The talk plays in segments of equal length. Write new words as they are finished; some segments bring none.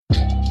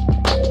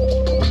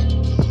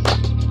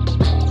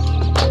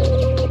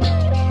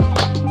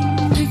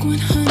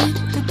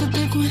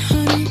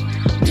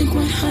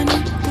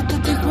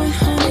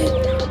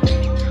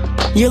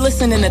You're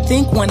listening to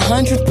Think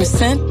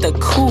 100%, the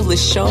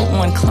coolest show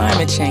on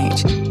climate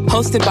change.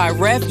 Hosted by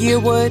Rev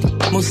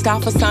Yearwood,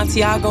 Mustafa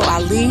Santiago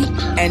Ali,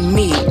 and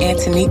me,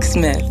 Antonique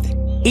Smith.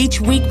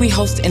 Each week we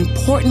host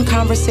important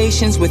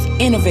conversations with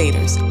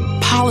innovators,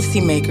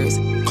 policymakers,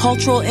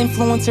 cultural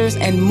influencers,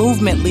 and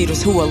movement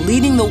leaders who are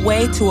leading the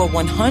way to a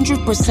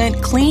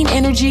 100% clean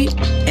energy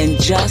and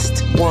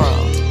just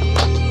world.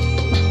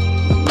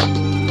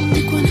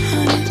 Think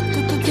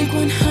 100, think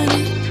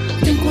 100,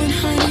 think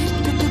 100,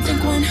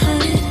 think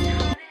 100.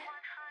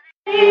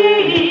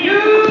 You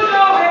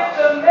know it's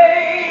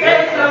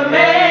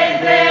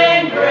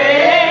amazing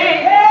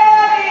grace.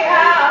 Hey,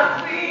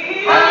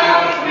 how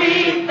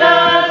sweet the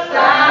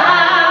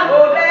sound.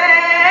 Oh,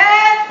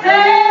 that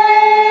saved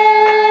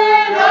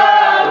a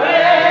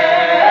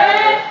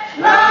wretch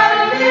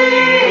like me.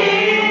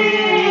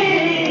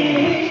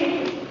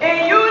 And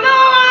you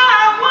know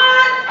I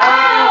want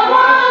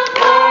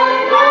for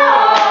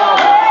more.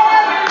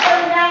 But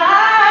now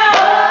I'm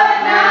found.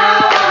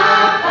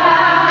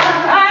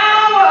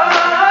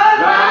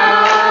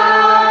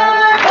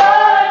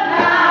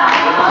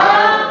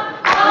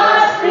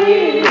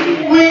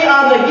 We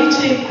are the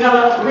Geechee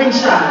Gullah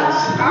Ringshires.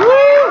 We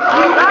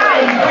are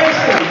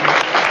embracing,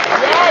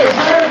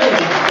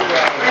 preserving,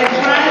 and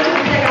trying to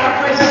protect our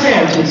precious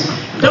heritage.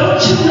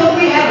 Don't you know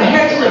we have a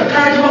heritage of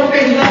courage, hope,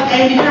 faith, love,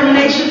 and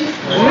determination?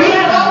 We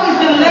have always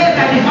been led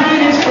by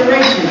divine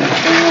inspiration.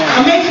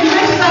 Amazing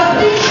Grace is our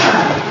theme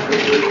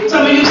song.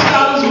 Some of you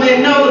scholars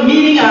may know the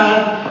meaning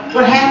of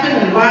what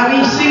happened and why we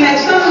sing that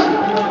song.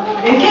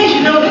 In case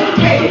you don't, let me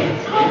tell you.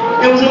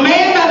 There was a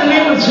man by the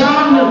name of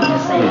John Newton.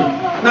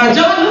 Now,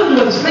 John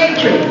Newton was a slave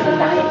trader,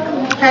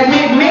 had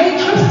made many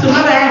trips to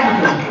Mother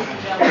Africa,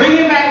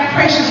 bringing back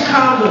precious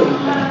cargo.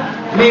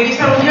 Maybe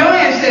some of your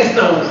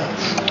ancestors,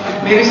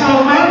 maybe some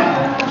of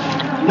mine.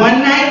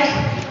 One night,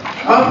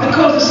 off the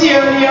coast of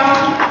Sierra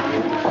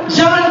Leone,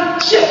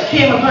 John's ship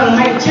came upon a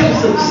mighty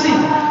tempest of the sea,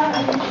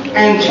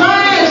 and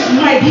trying as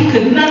might, he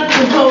could not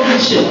control his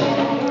ship.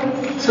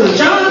 So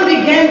John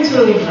began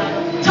to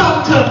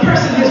talk to a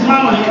person his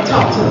mama had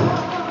talked to,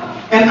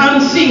 an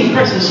unseen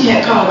person she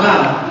had called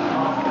God.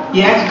 He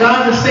asked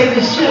God to save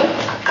his ship.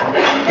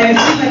 And it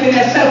seemed like in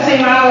that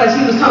same hour as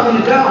he was talking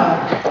to God,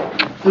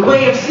 the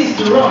wave ceased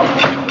to roar.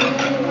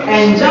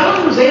 And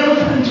John was able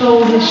to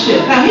control his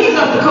ship. Now he's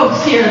off the coast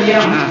of Sierra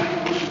Leone.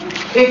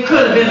 It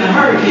could have been a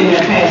hurricane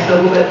that passed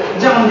over, but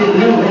John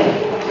didn't know that.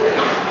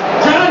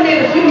 John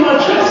made a few more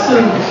trips to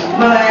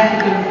Mother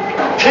Africa.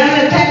 Then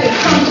an attack of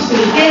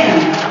consciousness began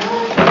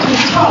to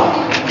talk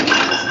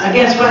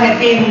against what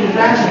had gained him his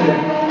identity.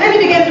 Then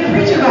he began to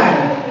preach about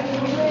it.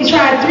 He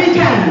tried 3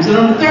 times, and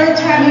on the 3rd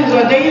time he was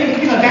ordained to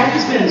become a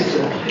Baptist minister.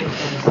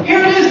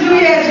 Here it is, New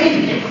Year's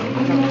Eve.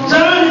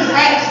 John is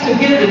asked to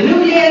give the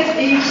New Year's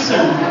Eve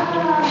sermon.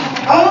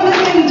 Only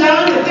thing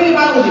John could think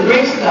about was the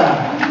grace of God.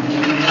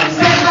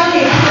 Sat down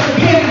here and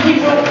prepared and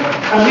he wrote,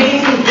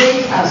 Amazing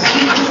Grace, how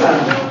sweet the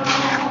sound.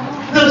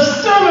 The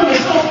sermon was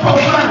so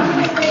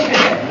profound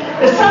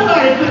that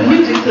somebody put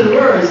music to the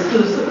words to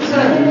the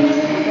sermon.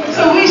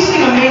 So we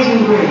sing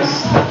Amazing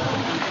Grace,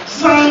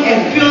 sung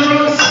at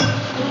funerals,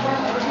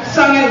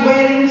 sung at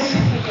weddings,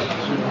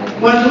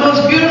 one of the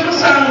most beautiful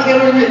songs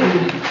ever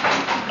written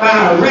by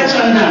a wretch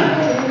undone,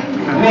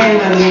 a man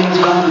by the name of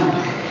John Newton.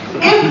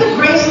 If the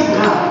grace of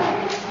God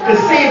could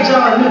save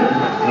John Newton,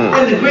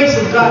 then the grace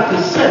of God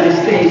could certainly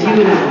save you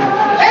and I.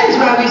 That is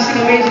why we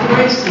sing Amazing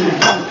Grace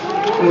tonight.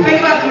 We think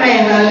about the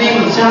man by the name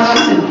of John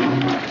Newton.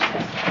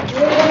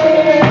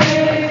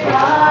 Great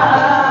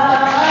God,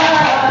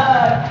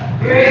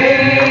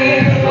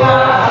 great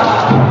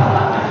God,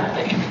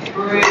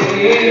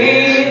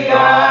 great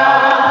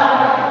God,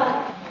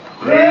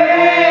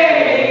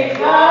 great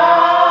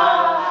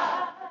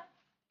God.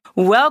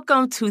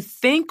 Welcome to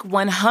Think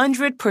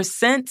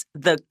 100%,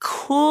 the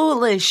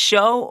coolest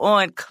show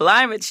on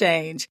climate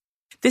change.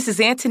 This is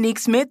Antonique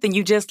Smith, and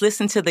you just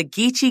listened to the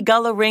Geechee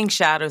Gullah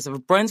Ringshires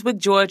of Brunswick,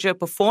 Georgia,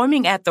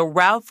 performing at the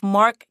Ralph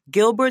Mark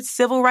Gilbert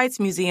Civil Rights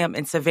Museum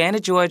in Savannah,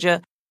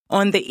 Georgia,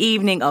 on the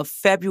evening of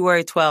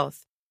February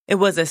 12th. It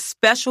was a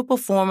special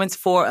performance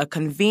for a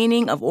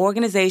convening of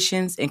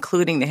organizations,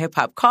 including the Hip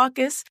Hop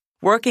Caucus,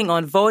 working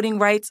on voting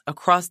rights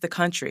across the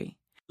country.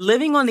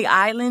 Living on the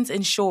islands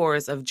and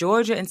shores of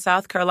Georgia and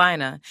South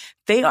Carolina,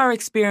 they are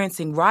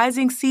experiencing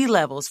rising sea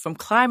levels from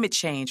climate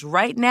change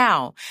right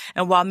now.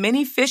 And while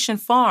many fish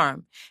and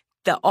farm,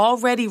 the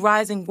already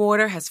rising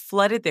water has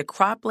flooded their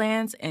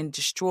croplands and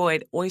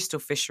destroyed oyster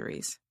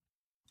fisheries.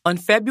 On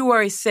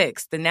February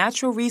 6th, the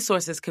Natural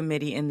Resources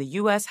Committee in the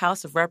U.S.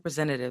 House of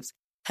Representatives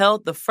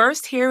held the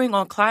first hearing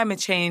on climate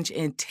change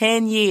in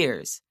 10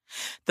 years.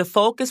 The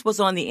focus was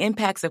on the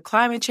impacts of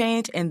climate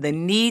change and the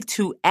need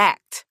to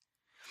act.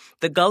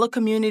 The Gullah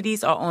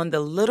communities are on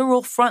the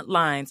literal front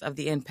lines of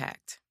the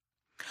impact.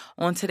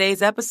 On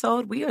today's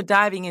episode, we are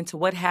diving into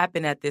what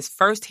happened at this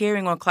first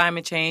hearing on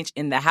climate change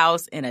in the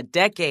House in a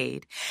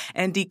decade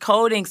and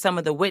decoding some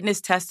of the witness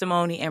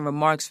testimony and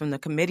remarks from the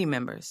committee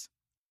members.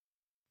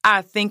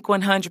 Our Think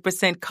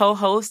 100%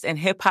 co-host and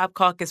Hip Hop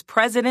Caucus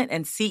president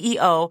and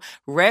CEO,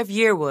 Rev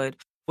Yearwood,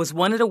 was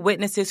one of the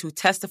witnesses who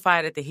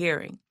testified at the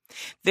hearing.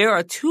 There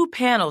are two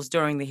panels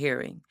during the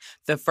hearing.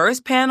 The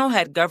first panel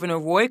had Governor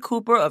Roy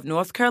Cooper of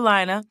North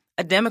Carolina,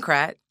 a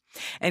Democrat,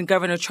 and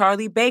Governor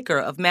Charlie Baker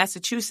of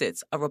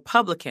Massachusetts, a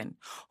Republican,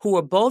 who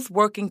were both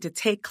working to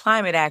take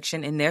climate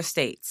action in their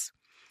states.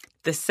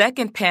 The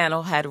second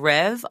panel had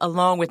Rev,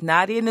 along with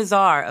Nadia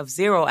Nazar of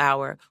Zero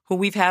Hour, who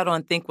we've had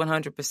on Think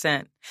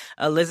 100%,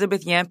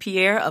 Elizabeth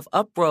Yampierre of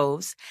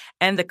Uprose,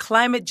 and the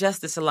Climate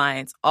Justice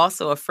Alliance,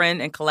 also a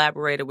friend and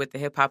collaborator with the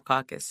Hip Hop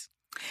Caucus.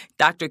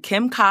 Dr.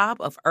 Kim Cobb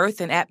of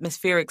Earth and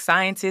Atmospheric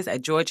Sciences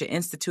at Georgia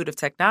Institute of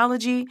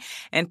Technology,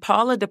 and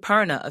Paula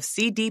DePerna of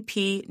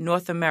CDP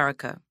North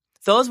America.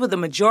 Those were the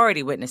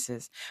majority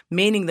witnesses,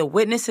 meaning the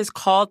witnesses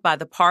called by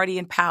the party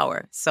in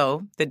power,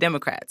 so the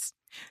Democrats.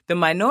 The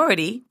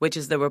minority, which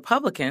is the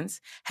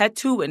Republicans, had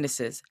two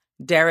witnesses,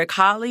 Derek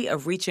Holly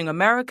of Reaching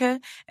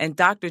America and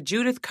Dr.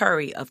 Judith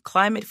Curry of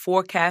Climate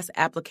Forecast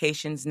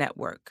Applications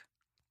Network.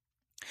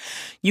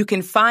 You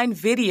can find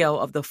video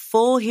of the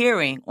full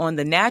hearing on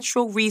the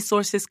Natural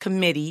Resources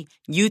Committee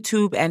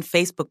YouTube and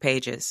Facebook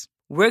pages.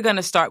 We're going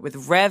to start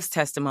with Rev's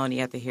testimony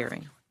at the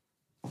hearing.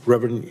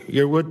 Reverend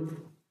Yearwood,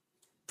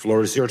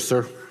 floor is yours,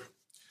 sir.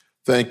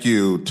 Thank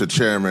you to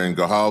Chairman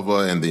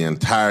Grijalva and the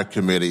entire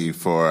committee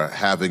for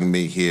having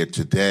me here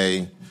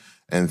today.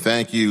 And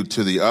thank you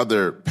to the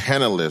other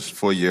panelists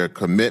for your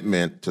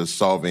commitment to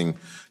solving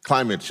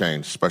climate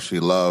change, especially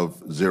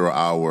Love, Zero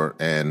Hour,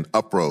 and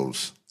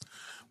Uprose.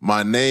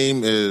 My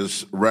name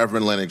is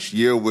Reverend Lennox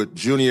Yearwood,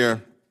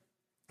 Jr.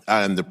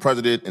 I am the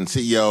president and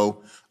CEO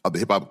of the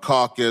Hip Hop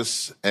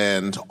Caucus,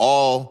 and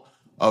all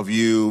of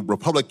you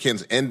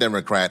Republicans and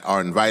Democrats are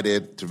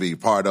invited to be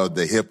part of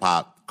the Hip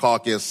Hop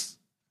Caucus.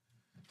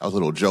 That was a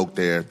little joke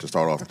there to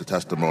start off the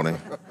testimony.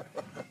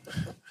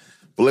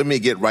 But let me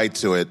get right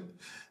to it.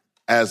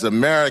 As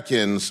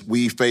Americans,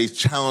 we face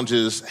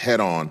challenges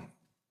head on.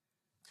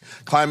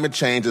 Climate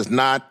change is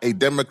not a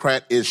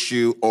Democrat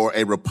issue or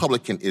a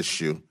Republican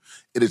issue.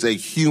 It is a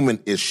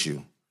human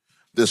issue.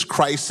 This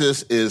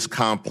crisis is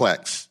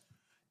complex.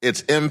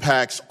 It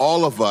impacts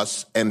all of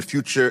us and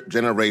future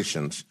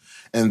generations,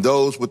 and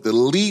those with the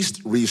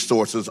least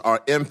resources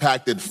are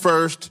impacted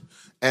first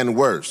and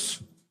worse.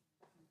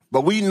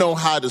 But we know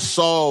how to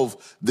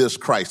solve this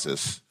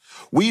crisis.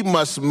 We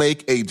must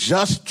make a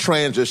just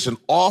transition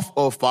off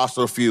of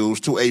fossil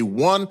fuels to a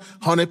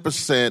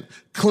 100%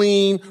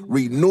 clean,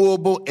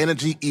 renewable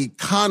energy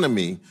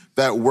economy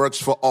that works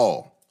for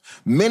all.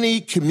 Many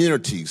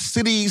communities,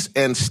 cities,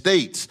 and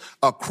states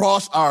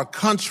across our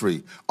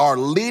country are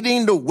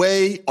leading the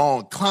way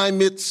on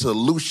climate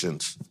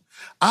solutions.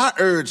 I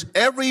urge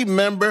every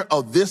member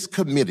of this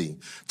committee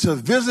to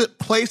visit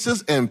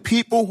places and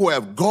people who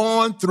have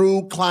gone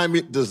through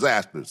climate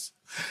disasters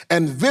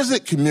and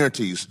visit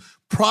communities,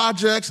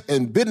 projects,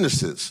 and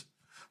businesses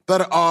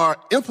that are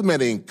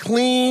implementing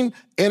clean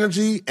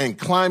energy and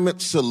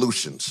climate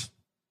solutions.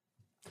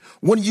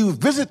 When you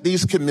visit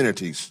these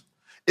communities,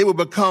 it will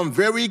become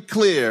very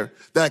clear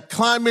that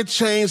climate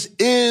change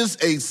is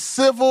a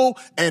civil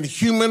and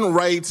human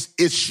rights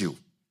issue.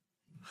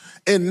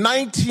 In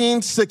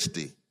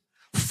 1960,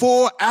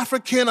 4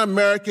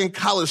 African-American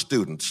college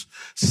students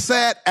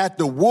sat at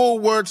the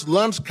Woolworth's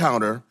lunch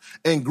counter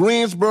in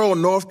Greensboro,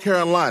 North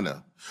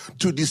Carolina,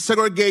 to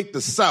desegregate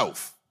the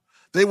South.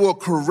 They were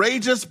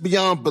courageous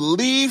beyond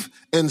belief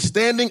in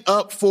standing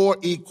up for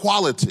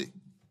equality.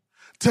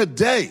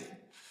 Today,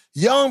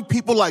 young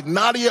people like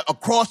Nadia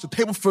across the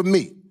table from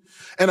me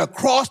and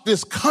across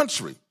this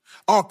country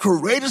are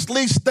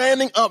courageously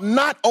standing up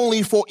not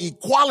only for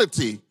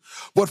equality,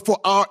 but for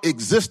our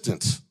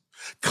existence.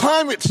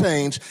 Climate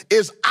change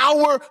is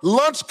our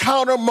lunch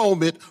counter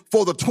moment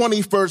for the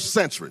 21st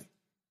century.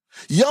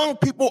 Young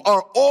people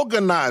are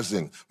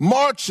organizing,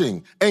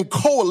 marching, and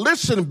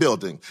coalition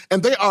building,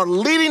 and they are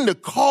leading the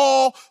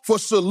call for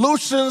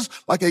solutions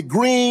like a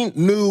Green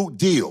New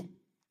Deal.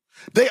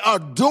 They are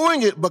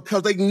doing it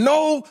because they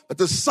know that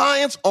the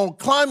science on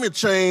climate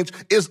change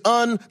is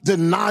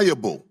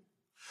undeniable,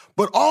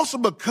 but also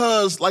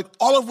because, like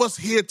all of us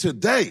here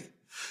today,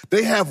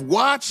 they have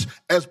watched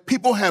as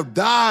people have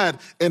died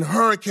in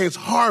Hurricanes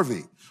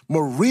Harvey,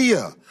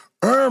 Maria,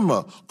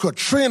 Irma,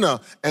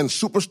 Katrina, and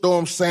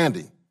Superstorm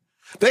Sandy.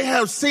 They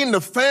have seen the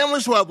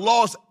families who have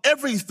lost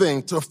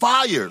everything to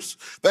fires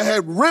that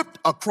have ripped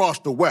across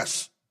the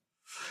West.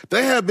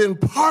 They have been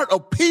part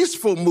of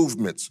peaceful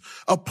movements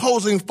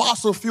opposing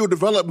fossil fuel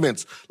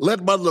developments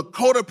led by the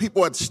Lakota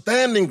people at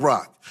Standing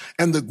Rock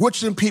and the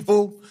Gwich'in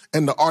people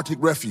in the Arctic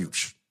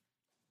Refuge.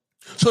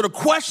 So the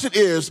question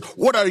is,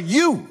 what are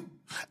you,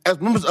 as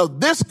members of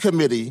this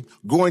committee,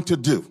 going to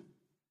do?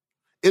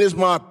 It is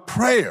my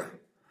prayer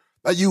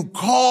that you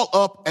call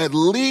up at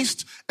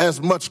least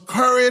as much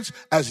courage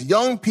as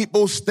young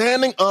people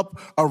standing up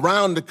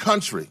around the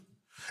country,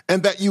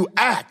 and that you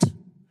act.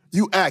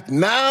 You act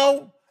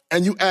now,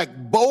 and you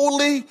act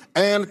boldly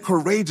and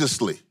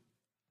courageously.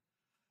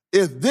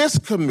 If this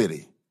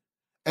committee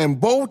and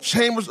both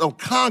chambers of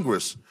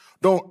Congress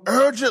don't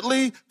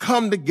urgently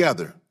come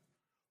together,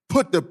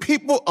 put the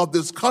people of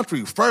this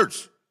country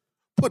first,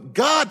 put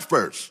God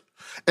first,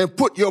 and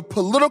put your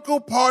political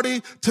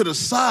party to the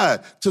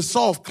side to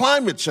solve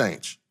climate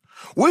change,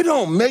 we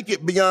don't make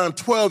it beyond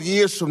 12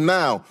 years from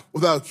now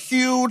without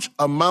huge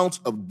amounts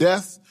of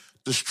death,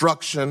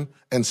 destruction,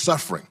 and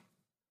suffering.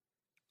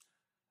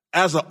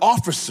 As an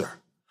officer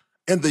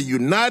in the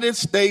United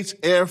States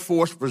Air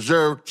Force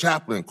Reserve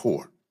Chaplain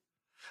Corps,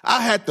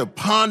 I had to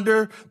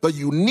ponder the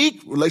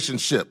unique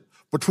relationship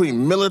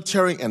between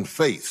military and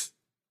faith.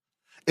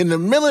 In the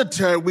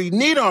military, we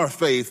need our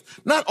faith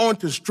not only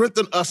to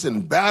strengthen us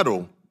in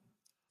battle,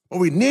 but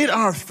we need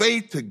our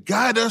faith to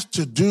guide us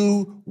to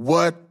do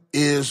what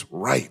is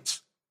right.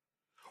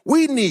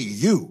 We need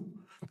you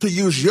to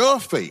use your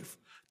faith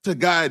to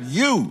guide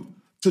you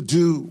to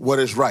do what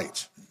is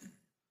right.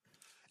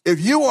 If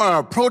you are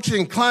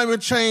approaching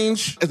climate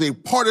change as a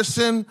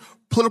partisan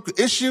political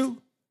issue,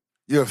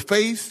 your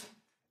faith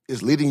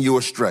is leading you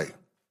astray.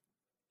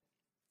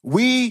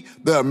 We,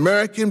 the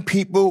American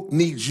people,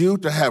 need you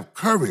to have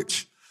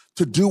courage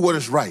to do what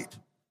is right.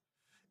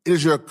 It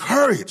is your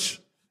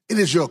courage. It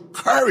is your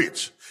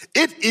courage.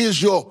 It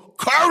is your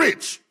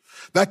courage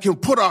that can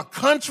put our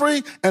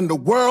country and the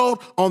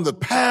world on the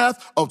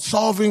path of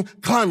solving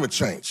climate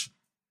change.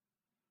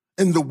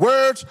 In the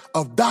words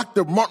of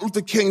Dr. Martin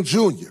Luther King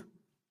Jr.,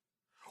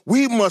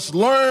 we must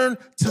learn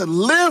to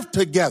live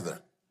together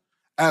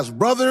as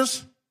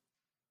brothers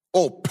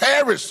or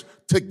perish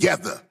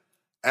together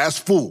as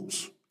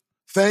fools.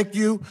 Thank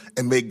you,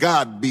 and may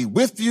God be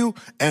with you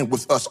and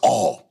with us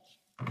all.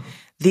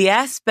 The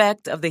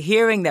aspect of the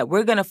hearing that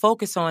we're going to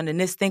focus on in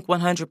this Think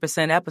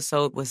 100%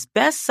 episode was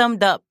best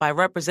summed up by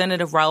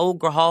Representative Raul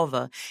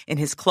Grijalva in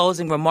his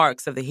closing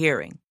remarks of the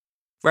hearing.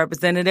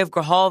 Representative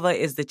Grijalva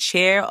is the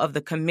chair of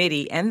the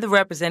committee and the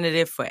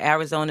representative for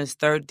Arizona's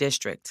 3rd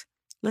District.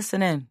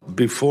 Listen in.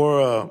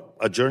 Before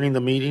adjourning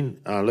the meeting,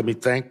 let me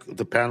thank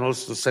the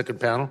panelists, the second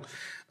panel.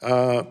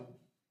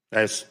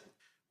 As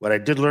what I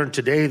did learn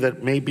today,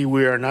 that maybe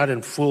we are not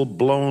in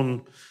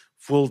full-blown,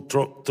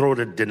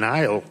 full-throated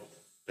denial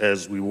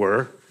as we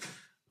were.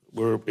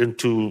 We're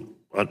into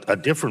a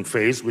different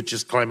phase, which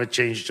is climate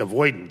change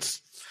avoidance.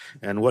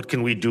 And what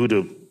can we do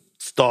to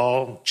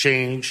stall,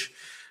 change,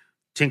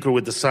 tinker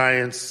with the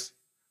science,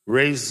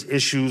 raise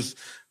issues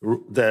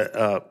that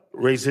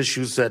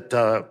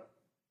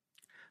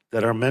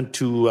are meant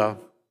to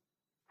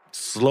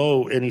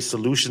slow any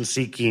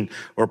solution-seeking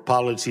or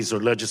policies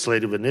or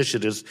legislative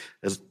initiatives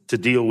to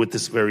deal with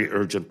this very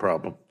urgent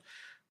problem.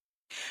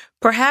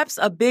 Perhaps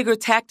a bigger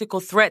tactical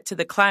threat to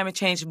the climate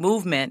change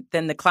movement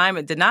than the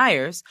climate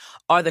deniers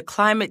are the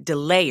climate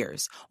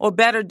delayers, or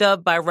better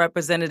dubbed by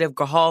Representative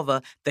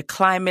Grijalva, the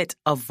climate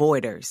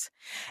avoiders.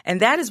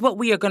 And that is what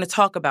we are going to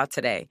talk about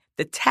today,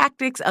 the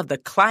tactics of the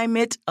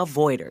climate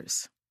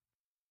avoiders.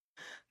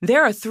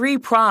 There are 3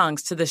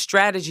 prongs to the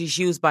strategies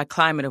used by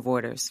climate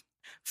avoiders.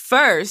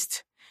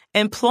 First,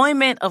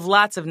 employment of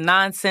lots of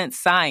nonsense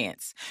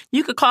science.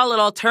 You could call it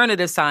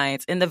alternative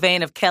science in the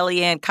vein of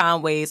Kellyanne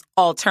Conway's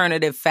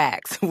alternative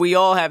facts. We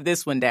all have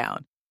this one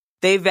down.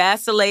 They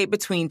vacillate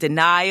between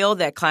denial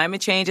that climate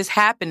change is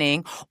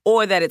happening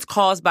or that it's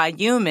caused by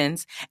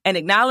humans and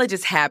acknowledge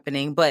it's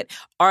happening, but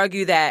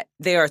argue that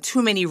there are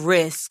too many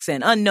risks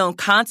and unknown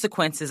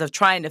consequences of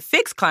trying to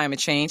fix climate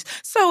change,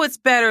 so it's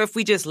better if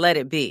we just let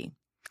it be.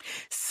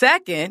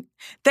 Second,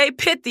 they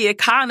pit the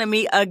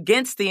economy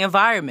against the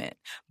environment.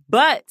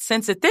 But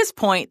since at this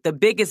point, the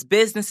biggest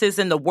businesses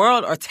in the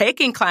world are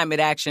taking climate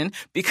action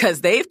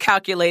because they've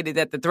calculated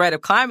that the threat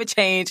of climate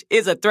change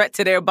is a threat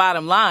to their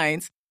bottom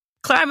lines,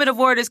 climate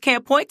avoiders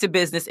can't point to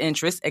business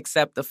interests,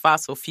 except the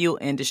fossil fuel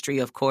industry,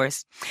 of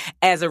course,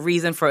 as a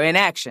reason for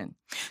inaction.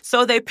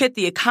 So they pit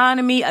the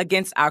economy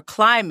against our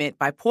climate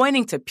by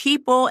pointing to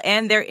people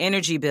and their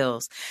energy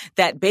bills.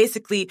 That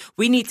basically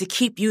we need to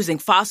keep using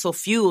fossil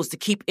fuels to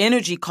keep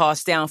energy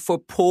costs down for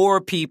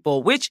poor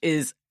people, which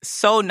is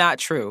so not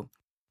true.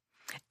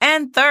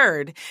 And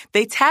third,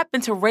 they tap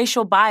into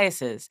racial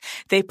biases.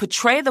 They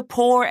portray the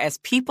poor as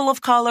people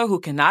of color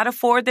who cannot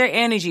afford their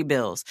energy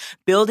bills,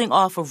 building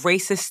off of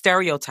racist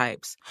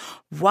stereotypes.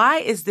 Why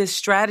is this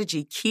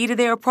strategy key to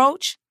their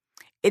approach?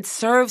 It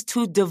serves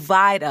to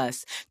divide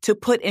us, to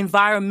put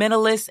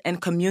environmentalists and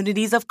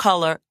communities of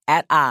color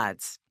at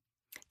odds.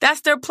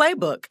 That's their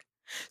playbook.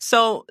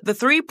 So the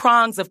 3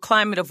 prongs of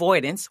climate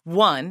avoidance: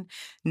 1,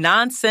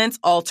 nonsense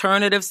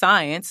alternative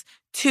science;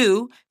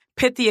 2,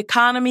 pit the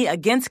economy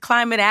against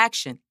climate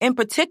action, in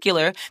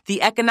particular,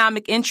 the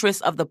economic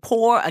interests of the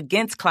poor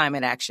against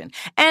climate action.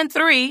 And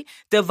 3,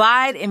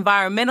 divide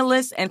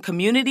environmentalists and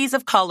communities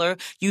of color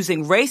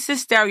using racist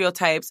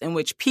stereotypes in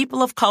which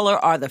people of color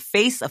are the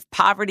face of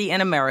poverty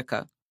in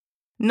America.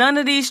 None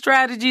of these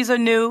strategies are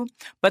new,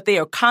 but they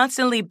are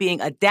constantly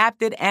being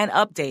adapted and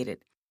updated.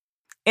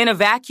 In a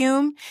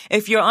vacuum,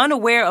 if you're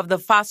unaware of the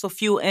fossil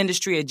fuel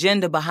industry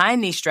agenda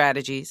behind these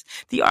strategies,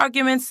 the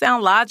arguments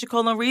sound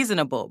logical and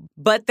reasonable,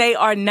 but they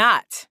are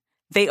not.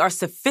 They are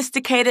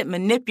sophisticated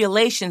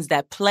manipulations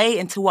that play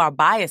into our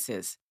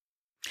biases.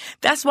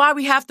 That's why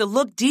we have to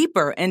look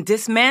deeper and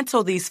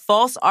dismantle these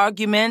false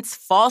arguments,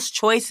 false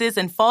choices,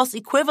 and false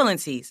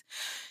equivalencies.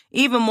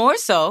 Even more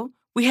so,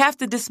 We have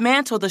to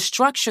dismantle the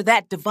structure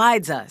that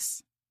divides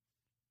us.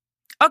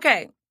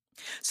 Okay,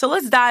 so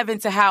let's dive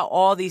into how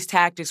all these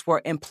tactics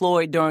were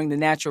employed during the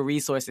natural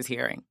resources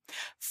hearing.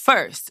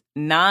 First,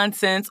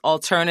 nonsense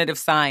alternative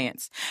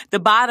science. The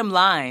bottom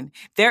line,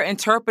 their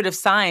interpretive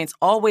science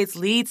always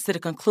leads to the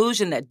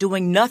conclusion that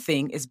doing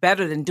nothing is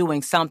better than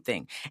doing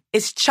something.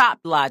 It's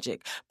chopped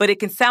logic, but it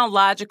can sound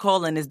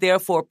logical and is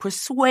therefore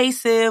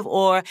persuasive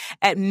or,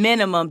 at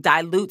minimum,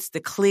 dilutes the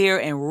clear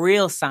and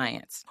real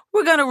science.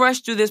 We're going to rush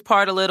through this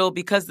part a little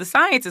because the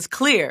science is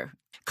clear.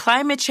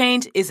 Climate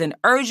change is an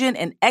urgent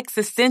and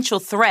existential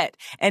threat,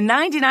 and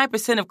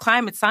 99% of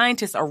climate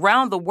scientists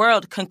around the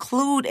world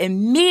conclude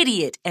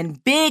immediate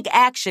and big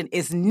action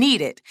is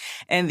needed,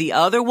 and the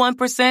other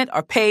 1%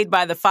 are paid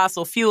by the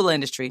fossil fuel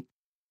industry.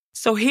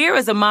 So here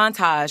is a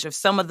montage of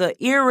some of the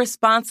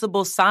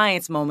irresponsible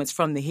science moments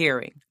from the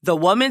hearing. The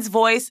woman's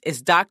voice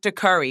is Dr.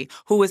 Curry,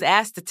 who was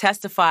asked to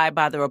testify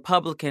by the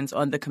Republicans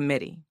on the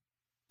committee.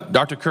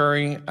 Dr.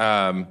 Curry,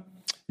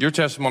 your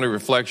testimony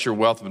reflects your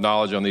wealth of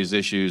knowledge on these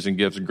issues and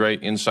gives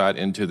great insight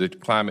into the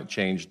climate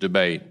change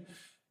debate.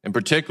 In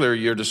particular,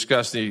 you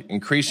discuss the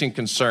increasing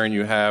concern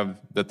you have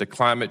that the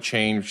climate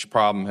change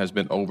problem has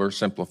been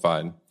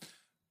oversimplified.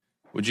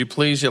 Would you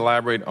please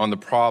elaborate on the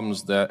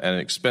problems that an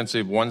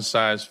expensive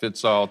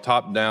one-size-fits-all,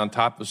 top-down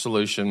type of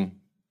solution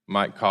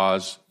might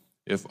cause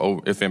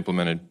if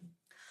implemented?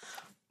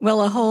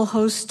 Well, a whole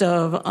host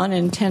of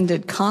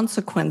unintended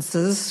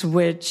consequences,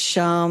 which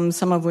some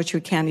of which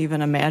we can't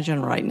even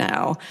imagine right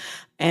now.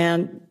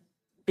 And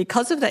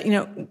because of that,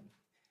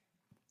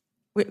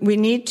 we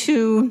need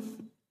to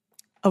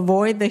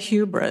avoid the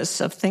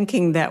hubris of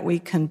thinking that we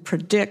can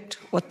predict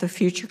what the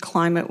future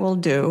climate will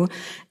do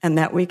and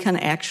that we can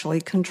actually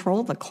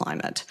control the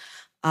climate.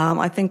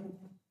 I think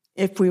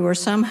if we were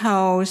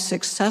somehow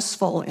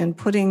successful in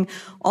putting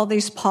all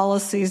these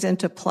policies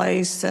into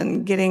place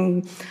and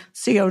getting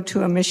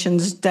CO2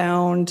 emissions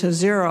down to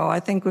zero,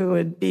 I think we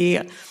would be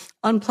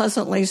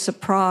unpleasantly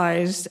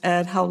surprised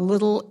at how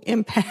little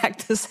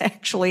impact this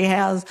actually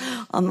has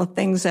on the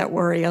things that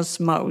worry us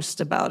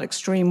most about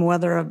extreme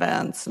weather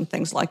events and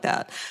things like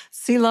that.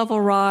 Sea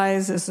level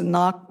rise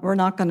we're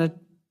not going to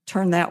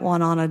turn that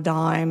one on a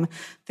dime,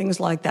 things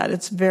like that.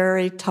 It's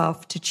very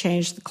tough to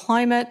change the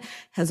climate,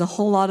 has a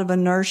whole lot of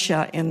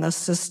inertia in the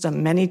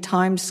system, many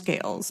time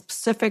scales.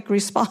 Pacific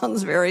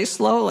responds very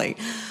slowly.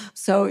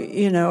 So,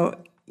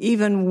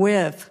 even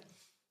with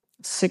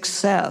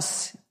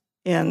success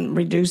in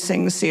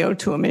reducing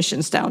CO2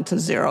 emissions down to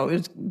zero, it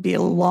would be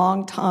a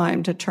long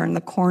time to turn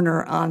the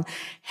corner on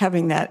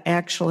having that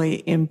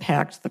actually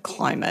impact the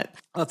climate.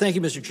 Thank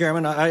you, Mr.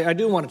 Chairman. I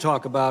do want to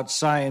talk about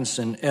science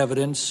and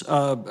evidence.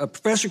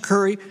 Professor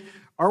Curry,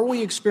 are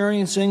we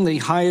experiencing the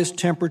highest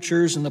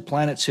temperatures in the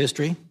planet's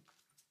history?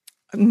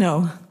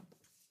 No.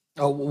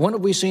 When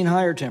have we seen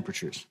higher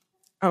temperatures?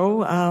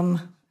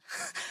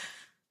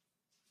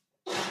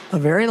 A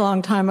very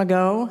long time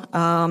ago,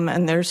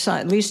 and there's,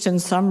 at least in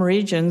some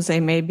regions, they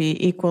may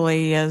be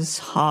equally as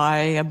high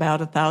about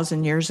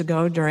 1,000 years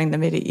ago during the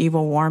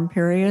medieval warm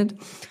period.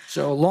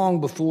 So long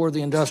before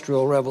the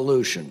Industrial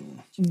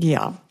Revolution.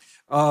 Yeah.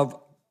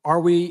 Are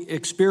we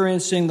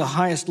experiencing the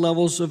highest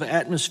levels of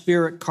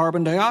atmospheric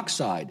carbon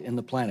dioxide in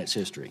the planet's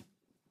history?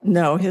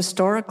 No,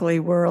 historically,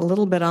 we're a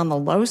little bit on the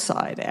low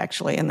side,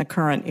 actually, in the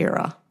current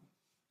era.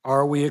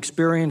 Are we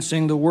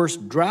experiencing the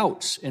worst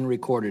droughts in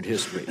recorded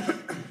history?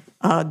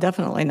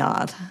 Definitely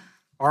not.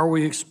 Are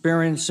we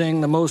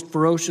experiencing the most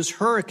ferocious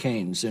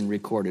hurricanes in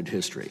recorded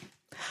history?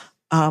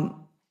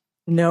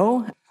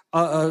 No.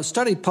 A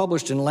study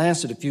published in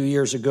Lancet a few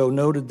years ago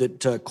noted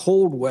that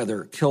cold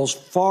weather kills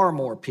far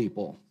more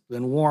people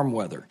than warm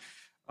weather.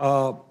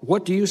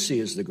 What do you see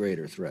as the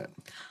greater threat?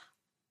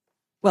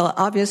 Well,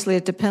 obviously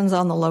it depends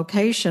on the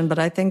location, but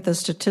I think the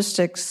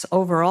statistics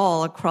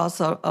overall across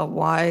a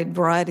wide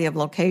variety of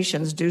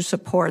locations do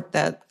support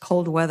that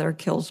cold weather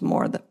kills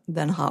more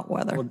than hot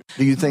weather.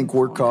 Do you think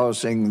we're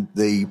causing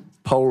the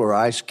polar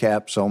ice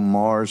caps on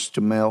Mars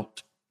to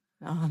melt?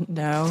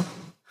 No.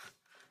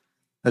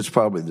 That's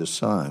probably the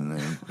sun,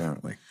 then,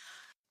 apparently.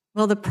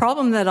 Well, the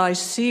problem that I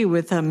see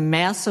with a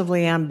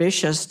massively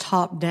ambitious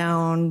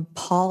top-down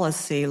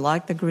policy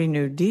like the Green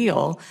New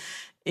Deal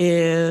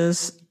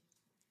is,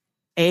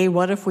 A,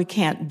 what if we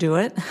can't do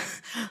it?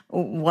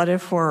 What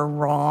if we're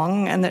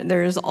wrong? And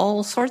there's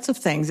all sorts of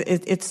things.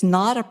 It's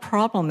not a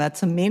problem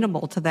that's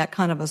amenable to that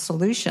kind of a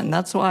solution.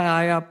 That's why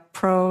I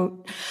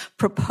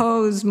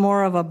propose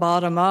more of a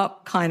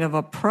bottom-up kind of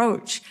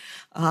approach.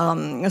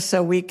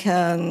 So we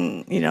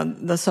can,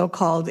 the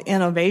so-called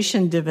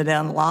innovation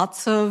dividend,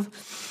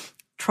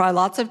 try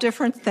lots of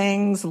different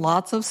things,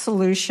 lots of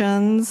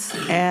solutions,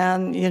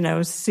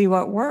 and, see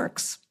what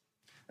works.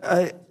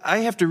 I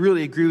have to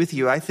really agree with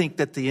you. I think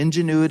that the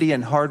ingenuity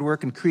and hard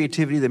work and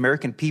creativity of the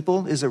American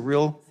people is a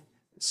real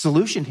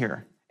solution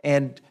here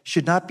and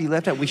should not be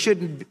left out. We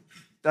shouldn't,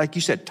 like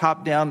you said,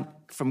 top down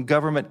from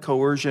government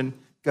coercion,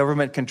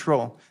 government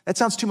control. That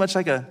sounds too much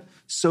like a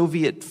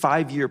Soviet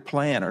 5-year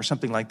plan or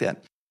something like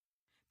that.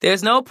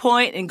 There's no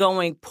point in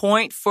going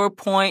point for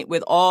point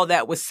with all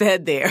that was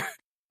said there.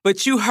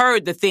 But you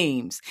heard the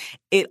themes.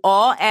 It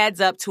all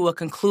adds up to a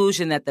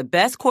conclusion that the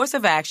best course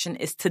of action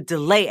is to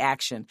delay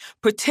action,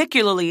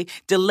 particularly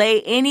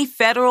delay any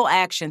federal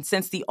action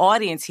since the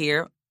audience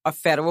here are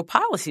federal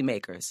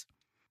policymakers.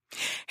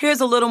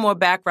 Here's a little more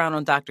background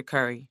on Dr.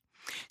 Curry.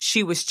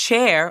 She was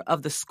chair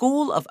of the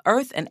School of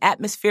Earth and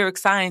Atmospheric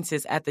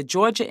Sciences at the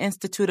Georgia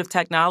Institute of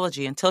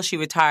Technology until she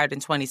retired in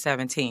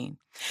 2017.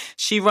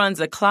 She runs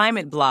a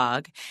climate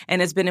blog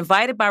and has been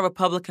invited by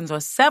Republicans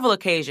on several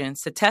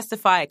occasions to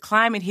testify at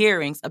climate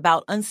hearings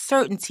about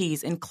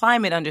uncertainties in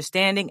climate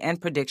understanding and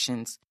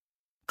predictions.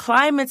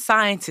 Climate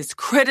scientists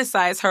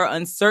criticize her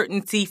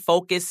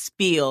uncertainty-focused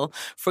spiel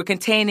for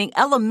containing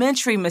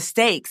elementary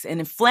mistakes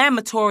and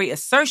inflammatory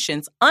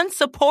assertions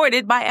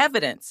unsupported by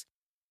evidence.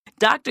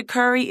 Dr.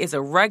 Curry is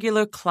a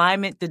regular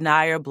climate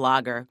denier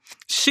blogger.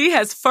 She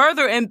has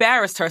further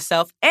embarrassed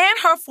herself and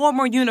her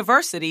former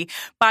university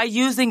by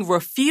using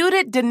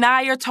refuted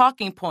denier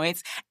talking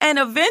points and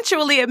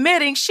eventually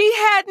admitting she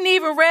hadn't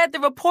even read the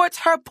reports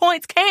her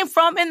points came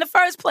from in the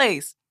first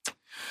place.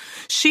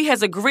 She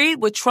has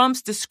agreed with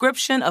Trump's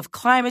description of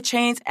climate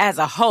change as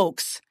a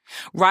hoax,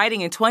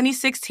 writing in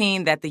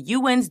 2016 that the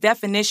UN's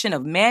definition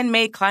of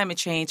man-made climate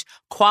change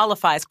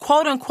qualifies,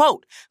 quote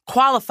unquote,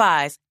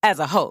 qualifies as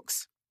a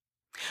hoax.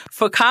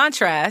 For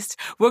contrast,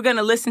 we're going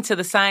to listen to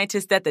the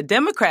scientist that the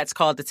Democrats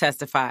called to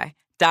testify,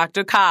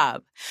 Dr.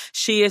 Cobb.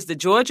 She is the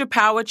Georgia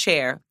Power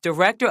Chair,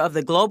 Director of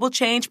the Global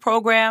Change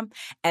Program,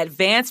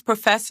 Advanced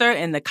Professor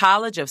in the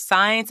College of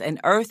Science and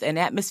Earth and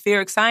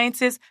Atmospheric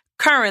Sciences,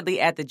 currently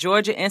at the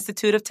Georgia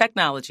Institute of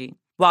Technology.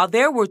 While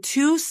there were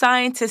two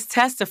scientists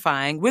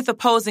testifying with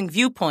opposing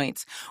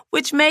viewpoints,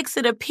 which makes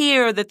it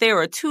appear that there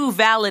are two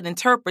valid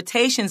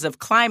interpretations of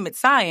climate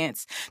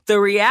science, the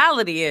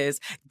reality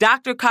is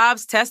Dr.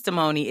 Cobb's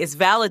testimony is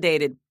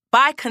validated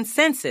by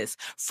consensus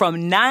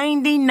from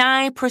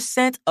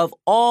 99% of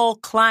all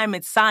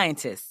climate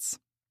scientists.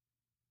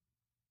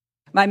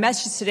 My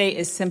message today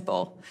is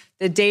simple.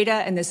 The data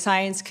and the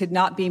science could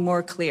not be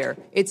more clear.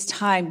 It's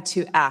time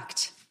to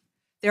act.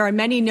 There are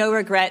many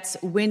no-regrets,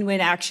 win-win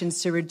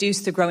actions to reduce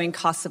the growing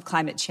costs of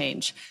climate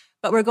change.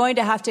 But we're going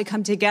to have to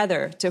come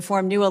together to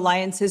form new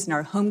alliances in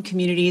our home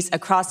communities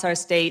across our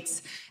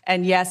states,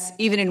 and yes,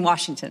 even in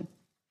Washington.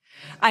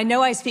 I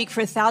know I speak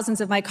for thousands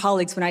of my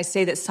colleagues when I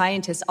say that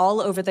scientists all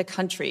over the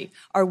country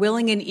are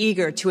willing and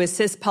eager to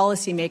assist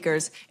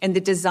policymakers in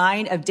the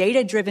design of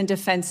data-driven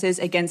defenses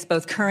against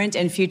both current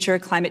and future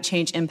climate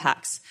change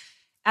impacts.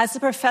 As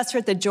a professor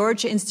at the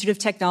Georgia Institute of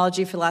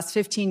Technology for the last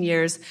 15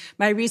 years,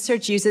 my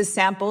research uses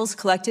samples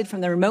collected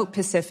from the remote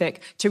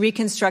Pacific to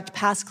reconstruct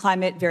past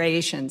climate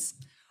variations.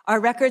 Our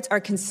records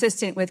are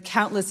consistent with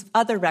countless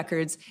other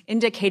records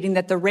indicating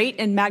that the rate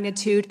and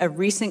magnitude of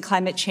recent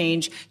climate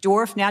change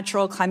dwarf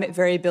natural climate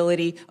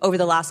variability over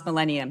the last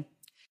millennium.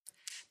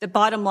 The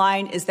bottom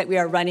line is that we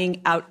are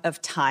running out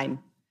of time.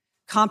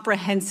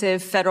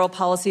 Comprehensive federal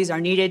policies are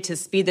needed to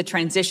speed the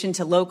transition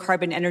to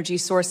low-carbon energy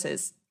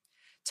sources.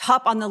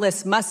 Top on the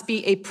list must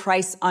be a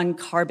price on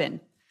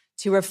carbon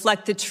to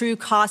reflect the true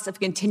cost of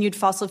continued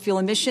fossil fuel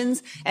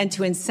emissions and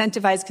to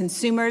incentivize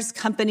consumers,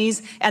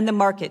 companies, and the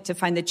market to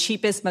find the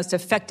cheapest, most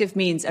effective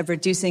means of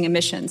reducing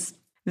emissions.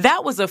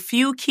 That was a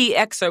few key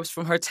excerpts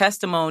from her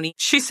testimony.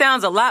 She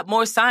sounds a lot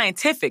more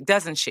scientific,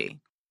 doesn't she?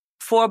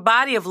 For a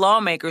body of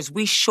lawmakers,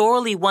 we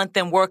surely want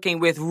them working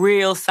with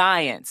real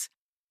science.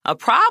 A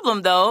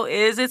problem, though,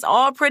 is it's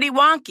all pretty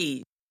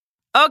wonky.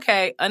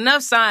 Okay,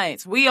 enough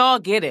science. We all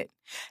get it.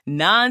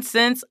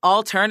 Nonsense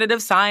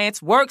alternative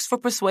science works for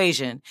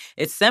persuasion.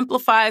 It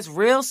simplifies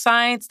real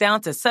science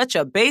down to such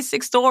a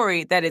basic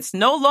story that it's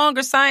no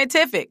longer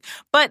scientific,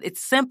 but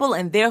it's simple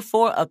and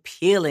therefore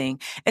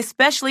appealing,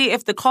 especially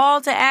if the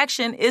call to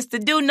action is to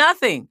do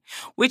nothing,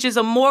 which is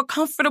a more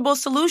comfortable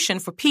solution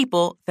for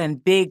people than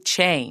big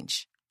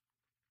change.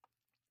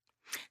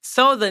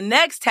 So the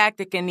next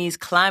tactic in these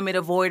climate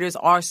avoiders'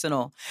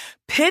 arsenal,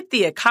 pit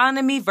the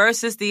economy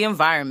versus the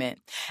environment.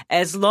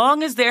 As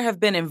long as there have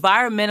been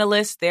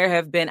environmentalists, there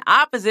have been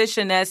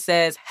opposition that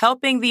says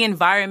helping the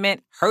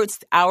environment hurts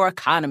our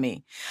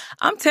economy.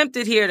 I'm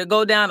tempted here to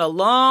go down a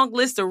long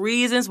list of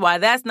reasons why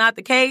that's not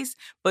the case,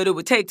 but it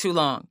would take too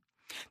long.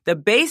 The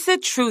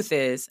basic truth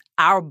is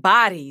our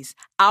bodies,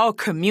 our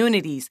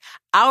communities,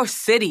 our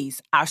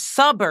cities, our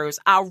suburbs,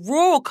 our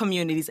rural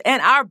communities,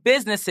 and our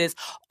businesses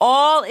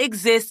all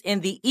exist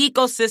in the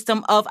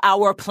ecosystem of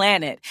our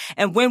planet.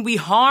 And when we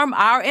harm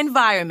our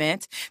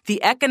environment,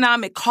 the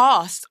economic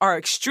costs are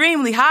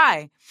extremely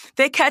high.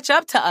 They catch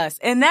up to us,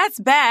 and that's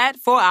bad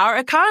for our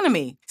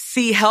economy.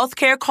 See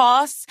healthcare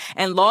costs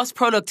and lost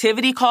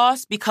productivity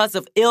costs because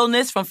of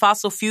illness from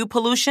fossil fuel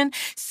pollution.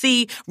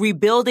 See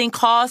rebuilding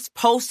costs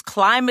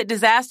post-climate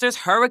disasters,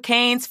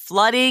 hurricanes,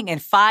 flooding, and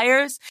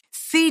fires.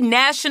 See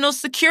national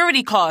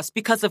security costs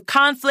because of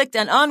conflict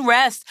and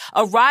unrest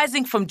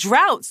arising from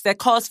droughts that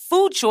cause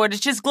food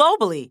shortages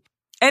globally.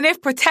 And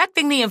if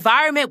protecting the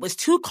environment was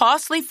too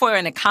costly for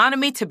an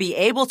economy to be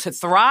able to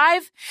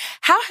thrive,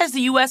 how has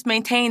the U.S.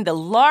 maintained the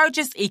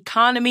largest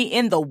economy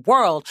in the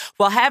world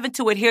while having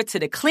to adhere to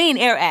the Clean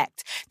Air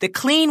Act, the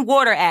Clean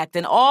Water Act,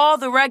 and all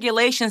the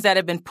regulations that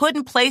have been put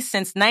in place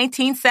since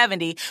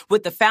 1970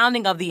 with the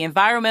founding of the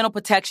Environmental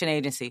Protection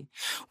Agency?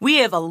 We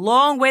have a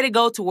long way to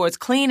go towards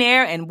clean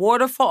air and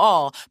water for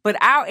all,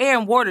 but our air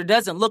and water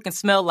doesn't look and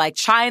smell like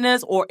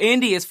China's or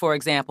India's, for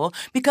example,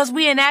 because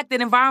we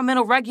enacted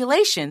environmental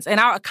regulations and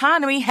our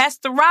economy has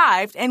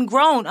thrived and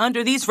grown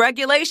under these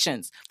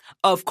regulations.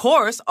 Of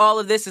course, all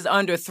of this is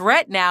under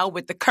threat now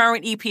with the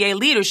current EPA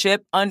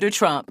leadership under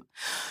Trump.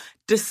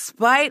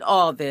 Despite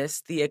all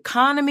this, the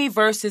economy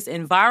versus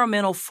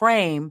environmental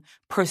frame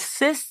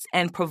persists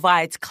and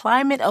provides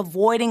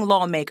climate-avoiding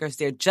lawmakers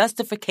their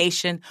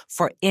justification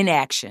for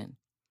inaction.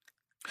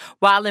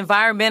 While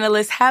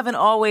environmentalists haven't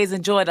always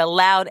enjoyed a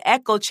loud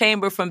echo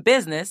chamber from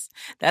business,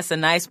 that's a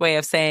nice way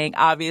of saying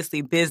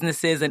obviously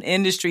businesses and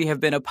industry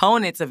have been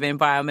opponents of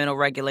environmental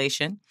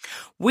regulation,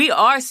 we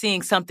are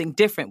seeing something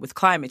different with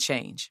climate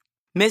change.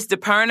 Ms.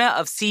 DePerna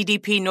of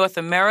CDP North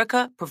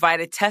America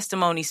provided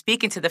testimony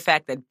speaking to the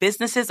fact that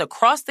businesses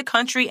across the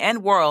country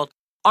and world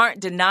aren't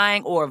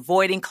denying or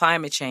avoiding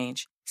climate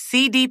change.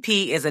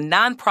 CDP is a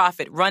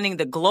nonprofit running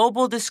the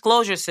global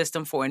disclosure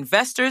system for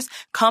investors,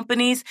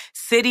 companies,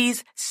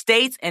 cities,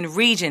 states, and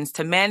regions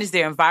to manage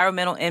their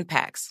environmental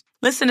impacts.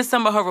 Listen to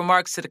some of her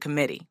remarks to the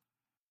committee.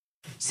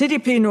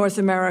 CDP North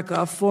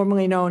America,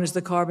 formerly known as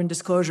the Carbon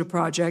Disclosure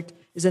Project,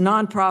 is a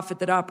nonprofit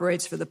that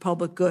operates for the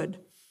public good.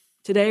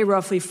 Today,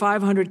 roughly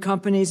 500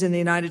 companies in the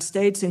United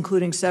States,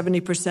 including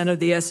 70% of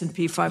the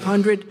S&P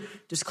 500,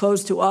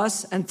 disclose to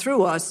us and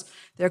through us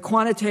their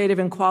quantitative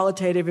and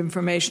qualitative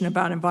information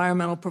about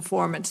environmental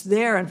performance,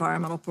 their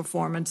environmental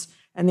performance,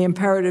 and the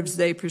imperatives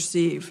they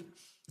perceive.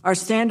 Our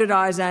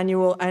standardized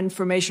annual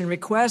information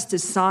request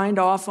is signed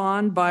off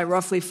on by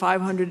roughly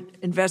 500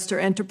 investor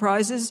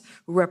enterprises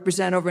who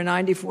represent over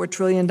 $94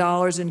 trillion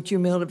in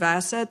cumulative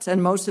assets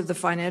and most of the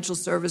financial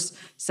service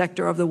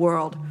sector of the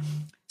world.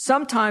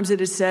 Sometimes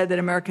it is said that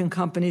American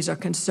companies are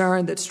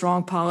concerned that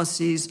strong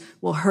policies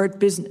will hurt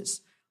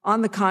business.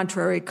 On the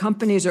contrary,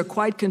 companies are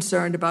quite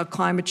concerned about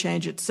climate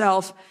change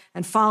itself,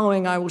 and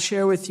following, I will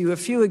share with you a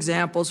few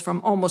examples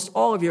from almost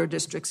all of your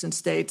districts and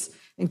states,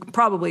 and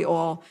probably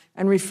all,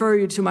 and refer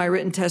you to my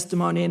written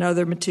testimony and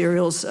other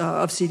materials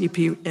of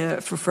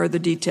CDP for further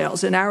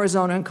details. In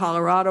Arizona and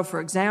Colorado,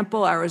 for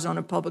example,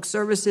 Arizona Public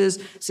Services,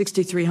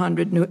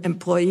 6,300 new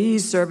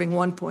employees serving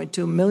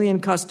 1.2 million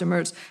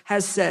customers,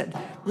 has said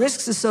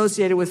risks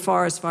associated with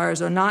forest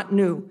fires are not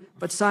new,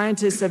 but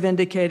scientists have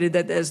indicated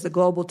that as the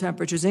global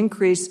temperatures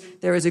increase,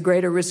 there is a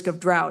greater risk of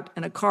drought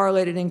and a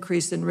correlated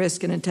increase in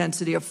risk and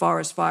intensity of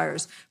forest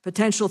fires.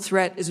 Potential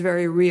threat is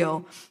very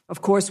real.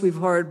 Of course, we've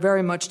heard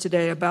very much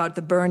today about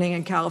the burning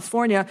in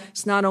California.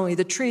 It's not only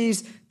the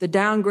trees, the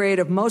downgrade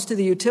of most of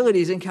the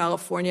utilities in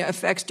California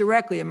affects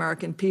directly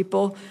American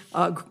people.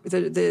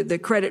 The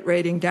credit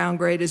rating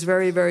downgrade is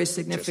very, very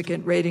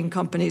significant, rating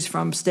companies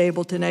from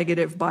stable to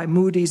negative by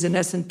Moody's and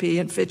S&P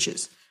and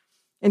Fitch's.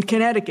 In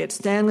Connecticut,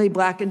 Stanley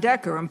Black &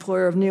 Decker,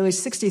 employer of nearly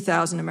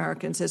 60,000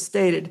 Americans, has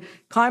stated,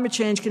 climate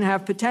change can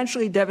have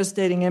potentially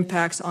devastating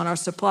impacts on our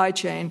supply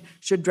chain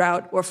should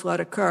drought or flood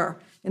occur.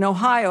 In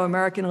Ohio,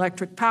 American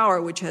Electric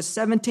Power, which has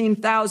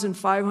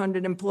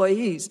 17,500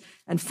 employees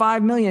and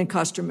 5 million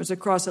customers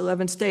across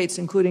 11 states,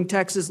 including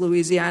Texas,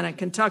 Louisiana,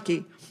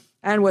 Kentucky,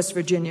 and West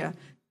Virginia,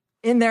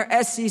 in their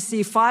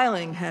SEC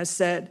filing has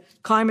said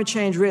climate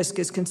change risk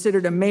is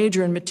considered a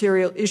major and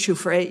material issue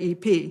for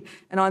AEP.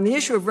 And on the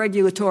issue of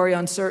regulatory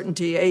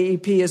uncertainty,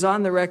 AEP is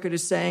on the record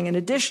as saying, and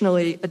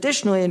additionally,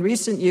 in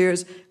recent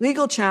years,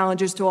 legal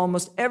challenges to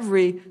almost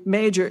every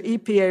major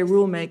EPA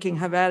rulemaking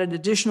have added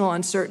additional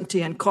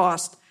uncertainty and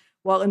cost.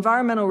 While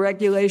environmental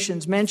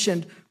regulations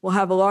mentioned will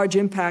have a large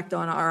impact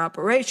on our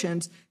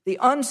operations, the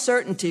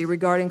uncertainty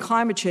regarding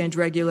climate change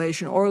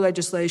regulation or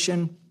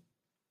legislation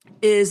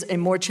is a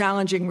more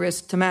challenging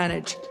risk to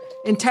manage.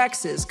 In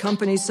Texas,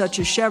 companies such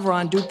as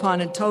Chevron,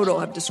 DuPont, and Total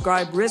have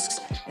described risks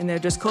in their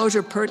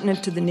disclosure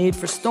pertinent to the need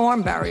for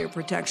storm barrier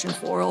protection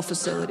for oil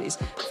facilities.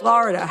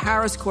 Florida,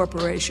 Harris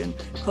Corporation,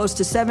 close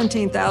to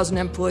 17,000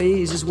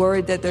 employees, is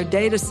worried that their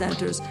data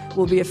centers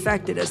will be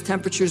affected as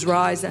temperatures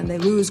rise and they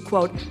lose,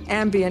 quote,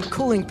 ambient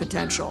cooling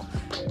potential.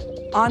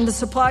 On the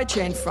supply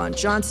chain front,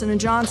 Johnson &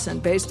 Johnson,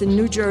 based in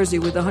New Jersey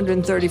with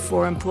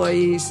 134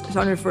 employees,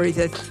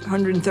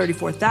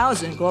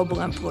 134,000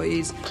 global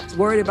employees, is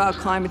worried about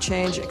climate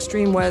change,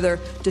 extreme weather,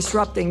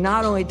 disrupting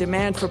not only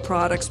demand for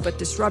products, but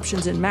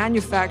disruptions in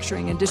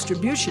manufacturing and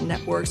distribution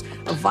networks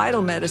of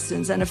vital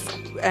medicines, and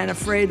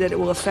afraid that it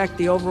will affect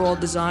the overall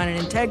design and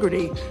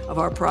integrity of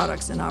our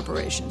products and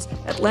operations.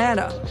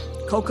 Atlanta,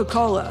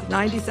 Coca-Cola,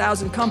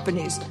 90,000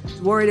 companies,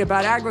 is worried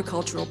about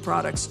agricultural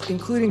products,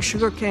 including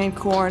sugarcane,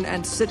 corn,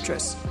 and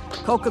citrus.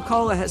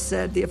 Coca-Cola has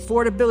said the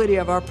affordability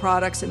of our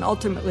products and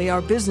ultimately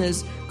our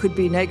business could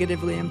be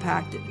negatively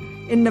impacted.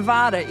 In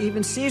Nevada,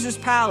 even Caesar's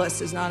Palace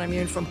is not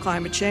immune from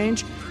climate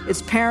change.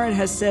 Its parent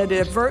has said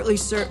they're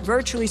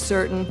virtually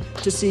certain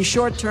to see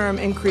short-term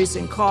increase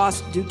in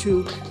costs due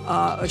to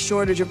a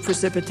shortage of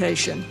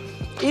precipitation.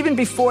 Even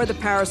before the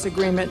Paris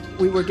Agreement,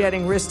 we were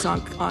getting risks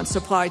on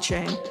supply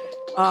chain.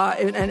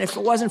 And if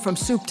it wasn't from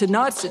soup to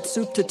nuts, it's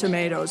soup to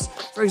tomatoes.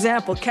 For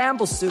example,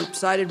 Campbell's Soup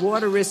cited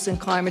water risks and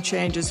climate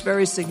change as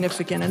very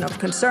significant and of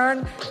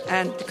concern.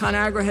 And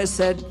ConAgra has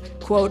said,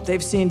 quote,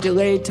 they've seen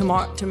delayed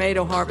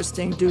tomato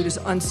harvesting due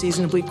to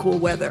unseasonably cool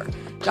weather.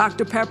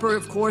 Dr. Pepper,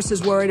 of course,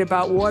 is worried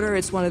about water.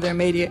 It's one of their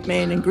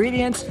main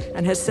ingredients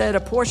and has said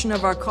a portion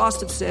of our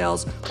cost of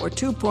sales, or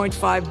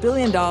 $2.5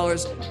 billion,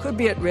 could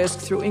be at risk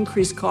through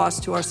increased costs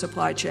to our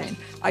supply chain.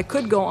 I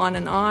could go on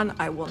and on.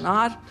 I will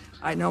not.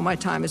 I know my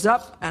time is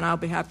up, and I'll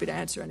be happy to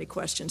answer any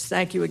questions.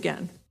 Thank you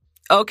again.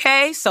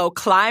 Okay, so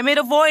climate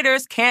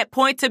avoiders can't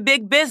point to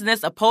big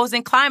business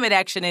opposing climate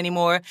action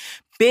anymore.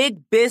 Big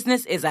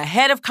business is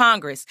ahead of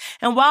Congress,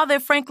 and while they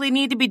frankly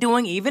need to be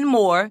doing even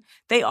more,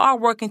 they are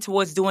working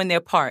towards doing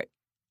their part.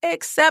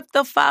 Except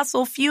the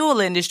fossil fuel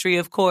industry,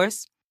 of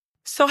course.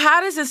 So how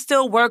does it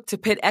still work to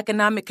pit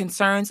economic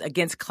concerns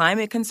against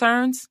climate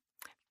concerns?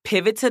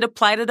 Pivot to the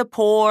plight of the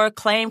poor,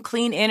 claim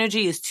clean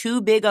energy is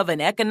too big of an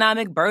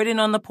economic burden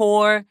on the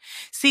poor.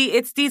 See,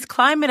 it's these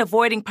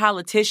climate-avoiding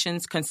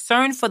politicians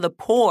concerned for the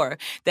poor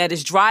that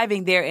is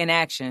driving their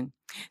inaction.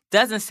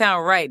 Doesn't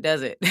sound right,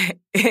 does it?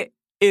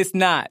 It's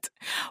not.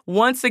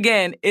 Once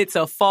again, it's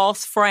a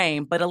false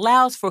frame, but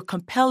allows for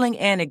compelling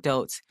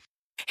anecdotes.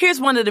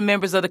 Here's one of the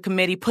members of the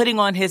committee putting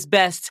on his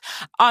best,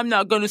 I'm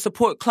not going to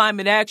support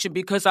climate action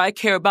because I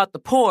care about the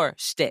poor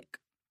shtick.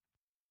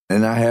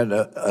 And I had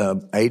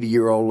a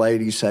 80-year-old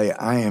lady say,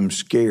 I am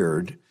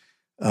scared.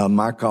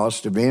 My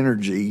cost of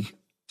energy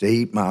to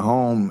heat my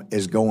home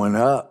is going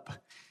up.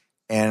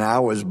 And I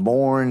was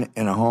born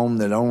in a home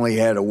that only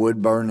had a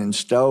wood-burning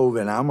stove,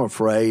 and I'm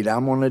afraid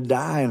I'm going to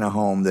die in a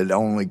home that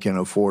only can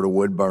afford a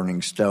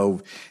wood-burning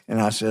stove. And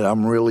I said,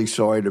 I'm really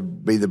sorry to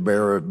be the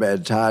bearer of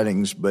bad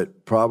tidings,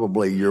 but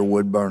probably your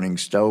wood-burning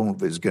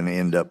stove is going to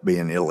end up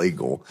being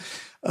illegal.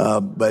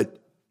 But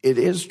it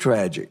is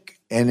tragic.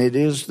 And it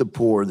is the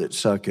poor that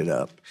suck it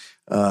up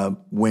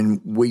when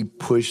we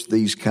push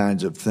these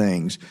kinds of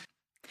things.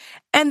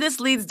 And this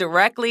leads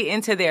directly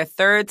into their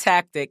third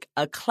tactic,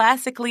 a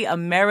classically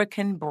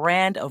American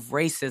brand of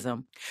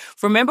racism.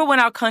 Remember when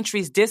our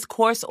country's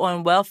discourse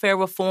on welfare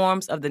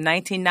reforms of the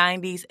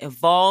 1990s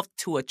evolved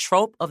to a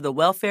trope of the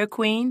welfare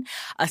queen,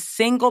 a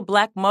single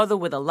black mother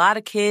with a lot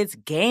of kids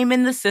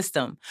gaming the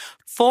system?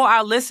 For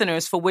our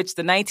listeners, for which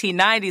the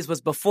 1990s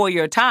was before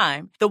your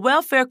time, the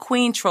welfare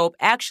queen trope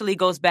actually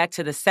goes back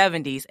to the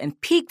 70s and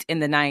peaked in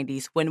the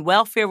 90s when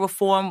welfare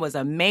reform was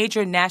a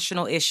major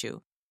national issue.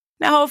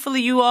 Now,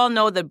 hopefully you all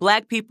know that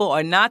black people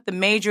are not the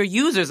major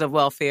users of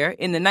welfare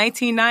in the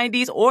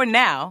 1990s or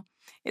now.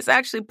 It's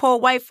actually poor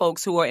white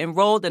folks who are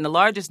enrolled in the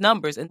largest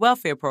numbers in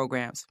welfare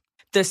programs.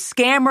 The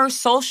scammer,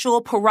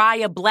 social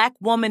pariah, black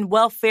woman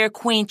welfare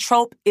queen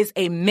trope is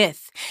a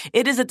myth.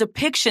 It is a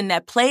depiction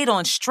that played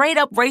on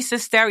straight-up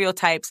racist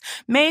stereotypes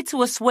made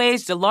to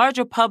assuage the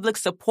larger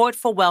public's support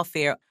for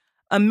welfare.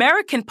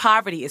 American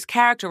poverty is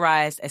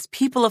characterized as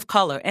people of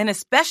color, and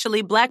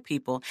especially black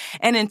people.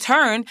 And in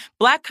turn,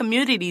 black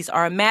communities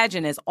are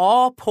imagined as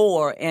all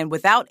poor and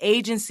without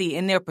agency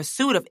in their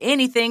pursuit of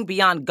anything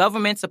beyond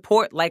government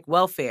support like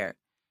welfare.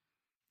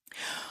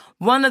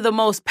 One of the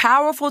most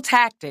powerful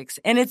tactics,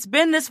 and it's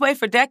been this way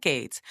for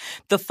decades,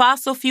 the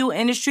fossil fuel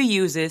industry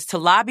uses to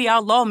lobby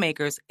our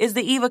lawmakers is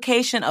the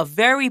evocation of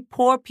very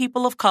poor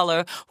people of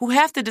color who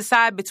have to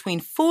decide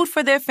between food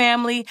for their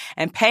family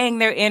and paying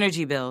their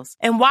energy bills.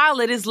 And while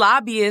it is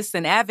lobbyists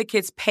and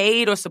advocates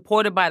paid or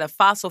supported by the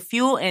fossil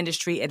fuel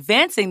industry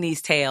advancing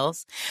these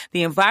tales,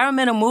 the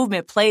environmental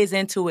movement plays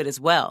into it as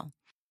well.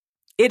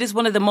 It is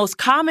one of the most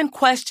common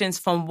questions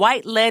from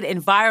white-led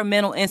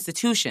environmental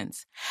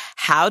institutions.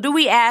 How do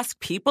we ask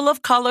people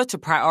of color to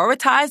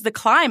prioritize the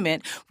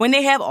climate when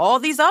they have all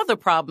these other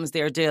problems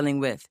they're dealing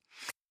with?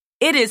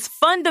 It is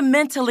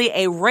fundamentally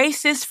a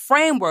racist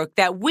framework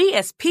that we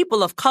as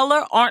people of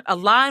color aren't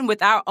aligned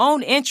with our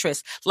own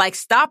interests, like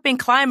stopping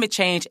climate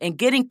change and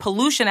getting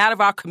pollution out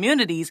of our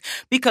communities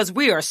because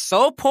we are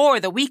so poor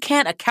that we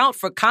can't account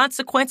for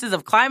consequences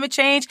of climate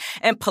change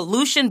and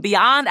pollution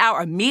beyond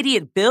our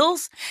immediate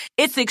bills.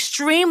 It's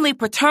extremely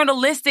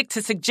paternalistic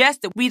to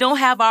suggest that we don't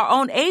have our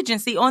own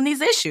agency on these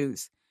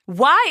issues.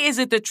 Why is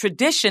it the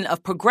tradition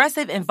of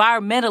progressive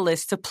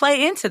environmentalists to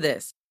play into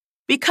this?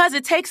 Because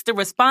it takes the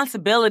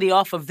responsibility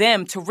off of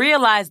them to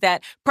realize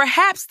that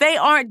perhaps they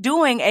aren't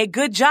doing a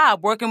good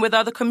job working with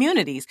other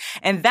communities.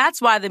 And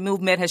that's why the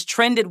movement has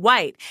trended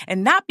white,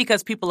 and not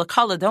because people of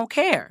color don't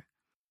care.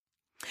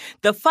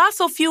 The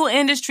fossil fuel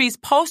industry's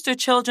poster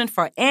children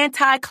for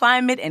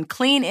anti-climate and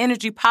clean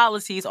energy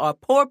policies are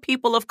poor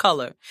people of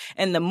color,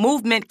 and the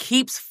movement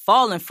keeps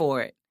falling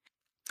for it.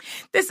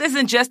 This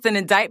isn't just an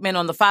indictment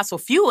on the fossil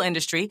fuel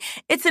industry.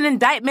 It's an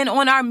indictment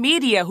on our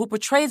media who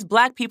portrays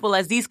Black people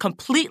as these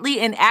completely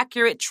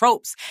inaccurate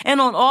tropes,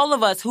 and on all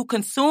of us who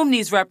consume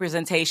these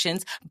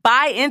representations,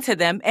 buy into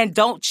them, and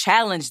don't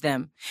challenge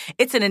them.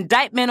 It's an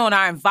indictment on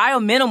our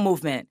environmental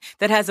movement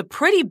that has a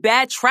pretty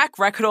bad track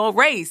record on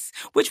race,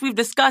 which we've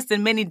discussed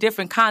in many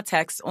different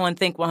contexts on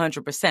Think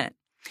 100%.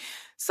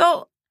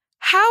 So,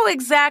 how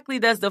exactly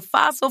does the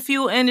fossil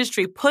fuel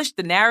industry push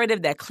the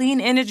narrative that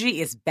clean energy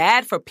is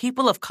bad for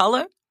people of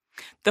color?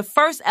 The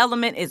first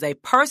element is a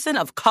person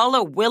of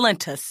color willing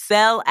to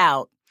sell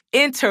out.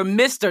 Enter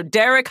Mr.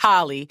 Derek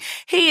Holley.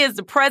 He is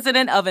the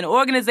president of an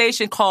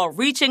organization called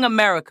Reaching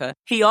America.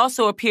 He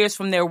also appears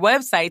from their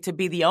website to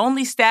be the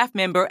only staff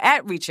member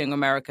at Reaching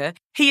America.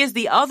 He is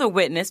the other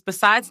witness,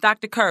 besides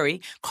Dr.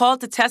 Curry,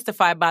 called to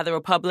testify by the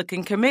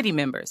Republican committee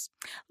members.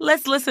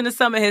 Let's listen to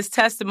some of his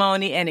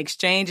testimony and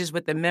exchanges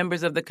with the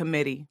members of the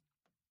committee.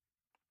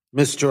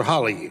 Mr.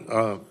 Holley,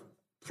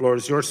 floor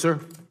is yours, sir.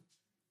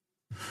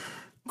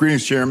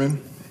 Greetings,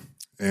 Chairman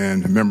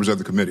and members of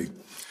the committee.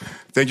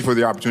 Thank you for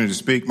the opportunity to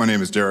speak. My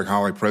name is Derek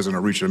Holley, president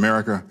of Reaching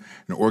America,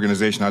 an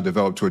organization I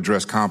developed to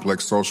address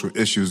complex social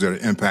issues that are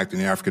impacting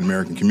the African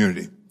American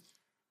community.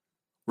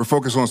 We're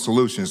focused on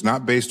solutions,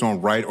 not based on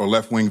right or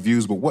left-wing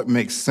views, but what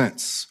makes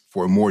sense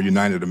for a more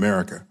united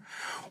America.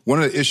 One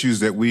of the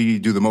issues that we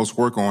do the most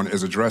work on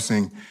is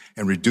addressing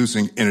and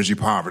reducing energy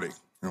poverty.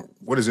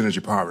 What is energy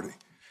poverty?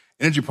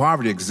 Energy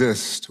poverty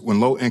exists when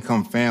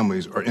low-income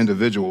families or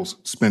individuals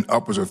spend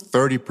upwards of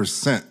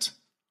 30%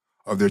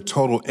 of their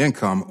total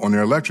income on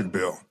their electric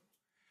bill.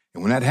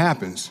 And when that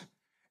happens,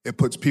 it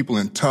puts people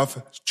in tough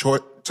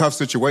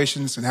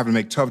situations and having to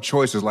make tough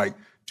choices like,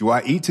 do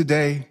I eat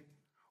today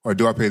or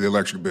do I pay the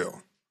electric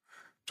bill?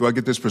 Do I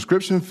get this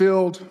prescription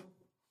filled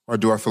or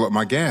do I fill up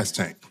my gas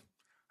tank?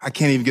 I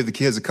can't even give the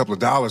kids a couple of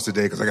dollars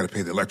today because I got to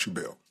pay the electric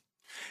bill.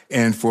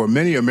 And for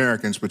many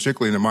Americans,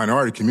 particularly in the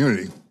minority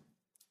community,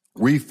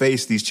 we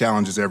face these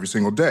challenges every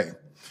single day.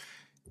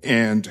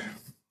 And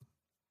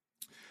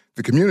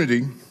the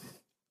community,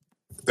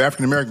 the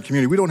African-American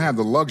community, we don't have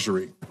the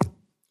luxury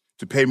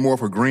to pay more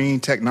for green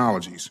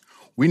technologies.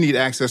 We need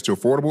access to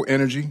affordable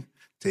energy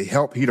to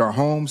help heat our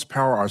homes,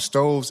 power our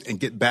stoves, and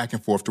get back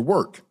and forth to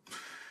work.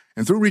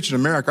 And through Reaching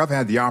America, I've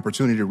had the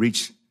opportunity to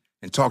reach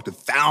and talk to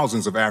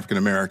thousands of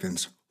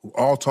African-Americans who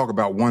all talk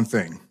about one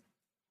thing: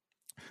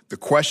 the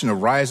question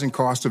of rising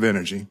cost of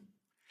energy,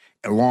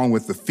 along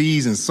with the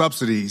fees and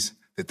subsidies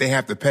that they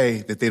have to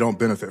pay that they don't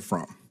benefit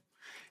from,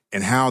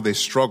 and how they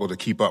struggle to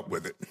keep up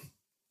with it.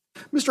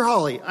 Mr.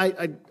 Holley,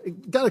 I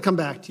got to come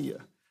back to you.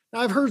 Now,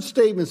 I've heard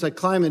statements that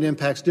climate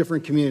impacts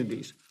different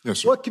communities. Yes,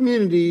 sir. What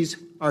communities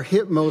are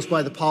hit most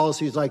by the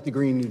policies like the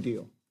Green New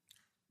Deal?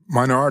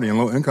 Minority and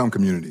low-income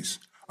communities,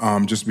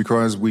 just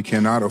because we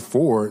cannot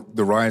afford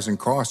the rising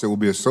costs that will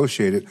be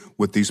associated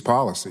with these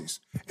policies.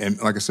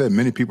 And like I said,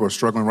 many people are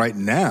struggling right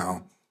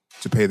now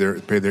to pay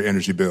their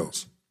energy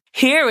bills.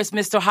 Here is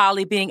Mr.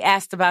 Holley being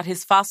asked about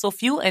his fossil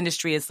fuel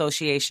industry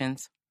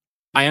associations.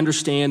 I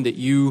understand that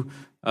you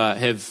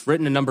have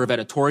written a number of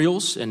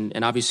editorials,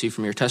 and obviously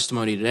from your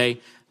testimony today,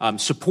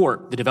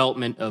 support the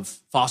development of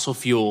fossil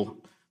fuels,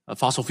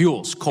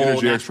 coal,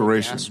 energy natural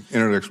exploration, gas.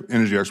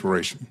 Energy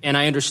exploration. And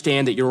I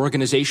understand that your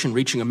organization,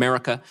 Reaching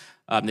America,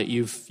 that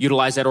you've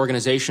utilized that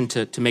organization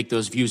to make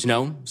those views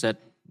known. Is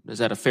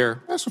that a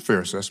fair? That's a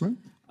fair assessment.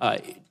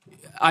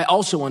 I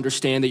also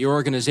understand that your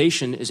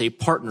organization is a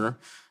partner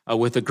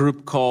with a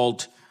group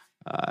called,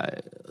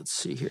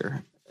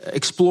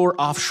 Explore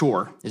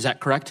Offshore. Is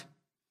that correct?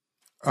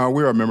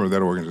 We are a member of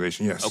that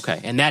organization, yes. Okay,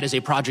 and that is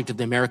a project of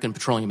the American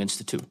Petroleum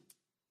Institute.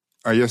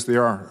 Yes, they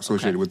are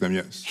associated with them,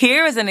 yes.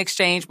 Here is an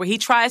exchange where he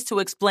tries to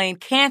explain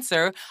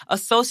cancer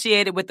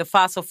associated with the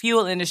fossil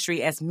fuel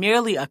industry as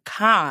merely a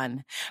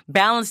con,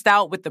 balanced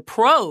out with the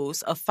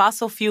pros of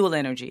fossil fuel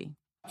energy.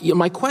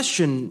 My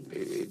question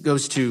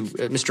goes to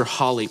Mr.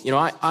 Holley.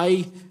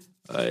 I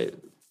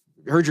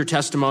heard your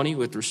testimony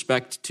with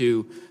respect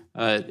to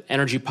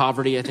energy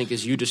poverty, I think,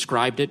 as you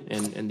described it,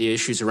 and the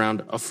issues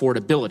around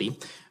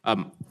affordability.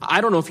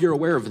 I don't know if you're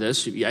aware of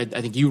this. I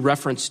think you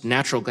referenced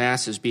natural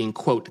gas as being,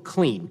 quote,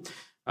 clean.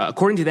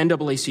 According to the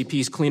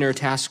NAACP's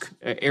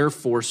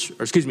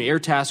Air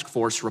Task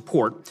Force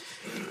report,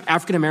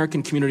 African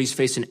American communities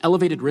face an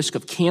elevated risk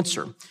of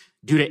cancer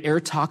due to air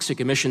toxic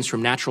emissions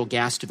from natural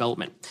gas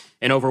development.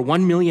 And over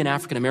 1 million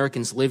African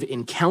Americans live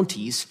in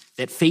counties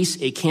that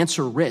face a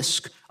cancer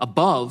risk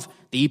above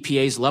the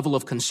EPA's level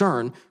of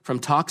concern from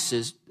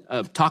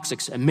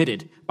toxics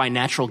emitted by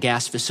natural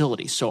gas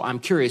facilities. So I'm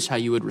curious how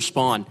you would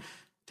respond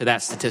to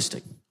that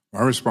statistic.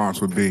 My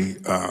response would be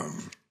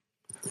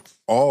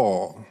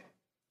all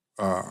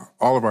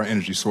of our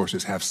energy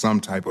sources have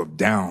some type of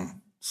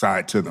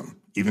downside to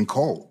them, even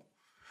coal.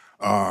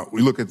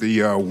 We look at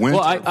the wind.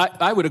 Well,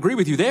 I would agree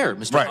with you there,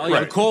 Mr. Holley.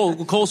 Right.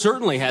 Coal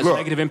certainly has a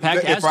negative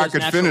impact. If I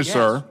could finish,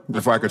 sir,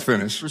 if I could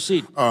finish.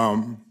 Proceed.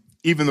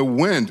 Even the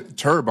wind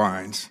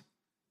turbines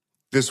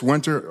this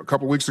winter, a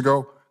couple weeks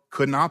ago,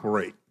 couldn't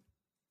operate.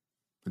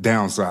 The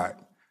downside.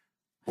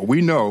 But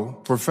we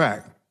know for a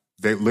fact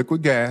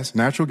liquid gas,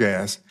 natural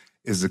gas,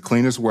 is the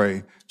cleanest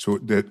way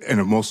and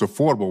the most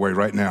affordable way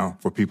right now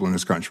for people in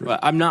this country. Well,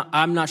 I'm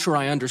not sure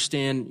I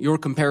understand your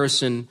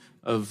comparison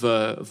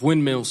of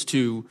windmills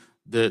to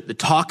the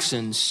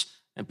toxins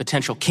and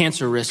potential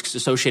cancer risks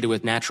associated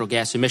with natural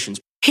gas emissions.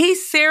 He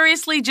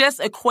seriously just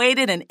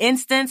equated an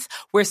instance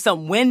where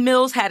some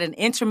windmills had an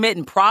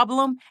intermittent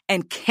problem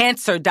and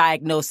cancer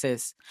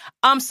diagnosis.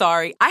 I'm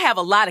sorry, I have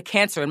a lot of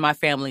cancer in my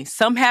family.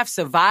 Some have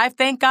survived,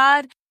 thank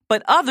God,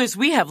 but others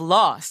we have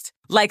lost.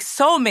 Like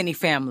so many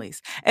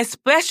families,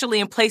 especially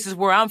in places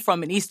where I'm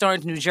from in East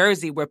Orange, New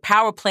Jersey, where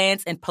power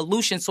plants and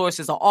pollution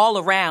sources are all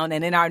around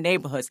and in our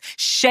neighborhoods.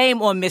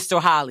 Shame on Mr.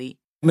 Hawley.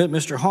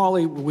 Mr.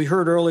 Hawley, we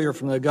heard earlier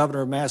from the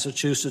governor of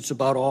Massachusetts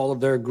about all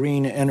of their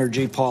green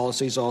energy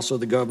policies, also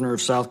the governor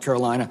of South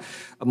Carolina.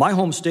 My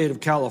home state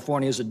of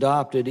California has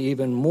adopted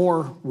even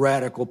more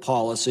radical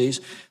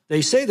policies.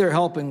 They say they're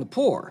helping the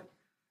poor.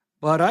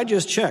 But I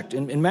just checked.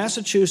 In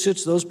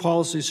Massachusetts, those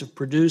policies have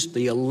produced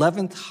the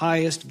 11th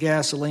highest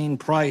gasoline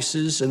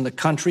prices in the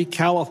country.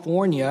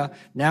 California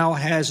now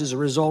has, as a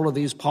result of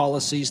these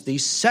policies, the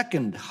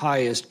second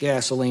highest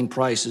gasoline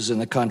prices in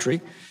the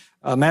country.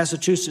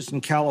 Massachusetts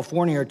and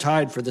California are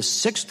tied for the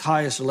 6th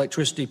highest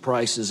electricity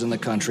prices in the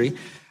country.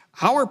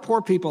 How are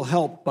poor people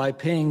helped by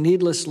paying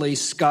needlessly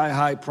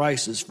sky-high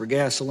prices for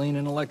gasoline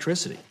and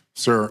electricity?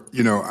 Sir,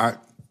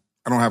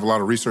 I don't have a lot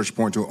of research to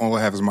point to. All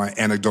I have is my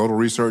anecdotal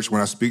research.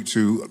 When I speak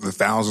to the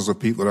thousands of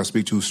people that I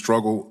speak to who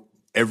struggle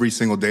every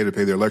single day to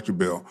pay their electric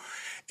bill,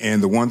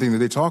 and the one thing that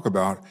they talk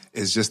about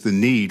is just the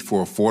need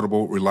for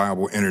affordable,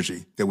 reliable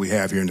energy that we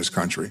have here in this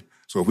country.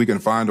 So if we can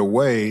find a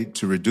way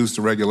to reduce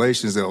the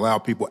regulations that allow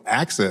people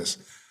access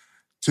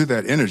to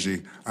that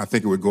energy, I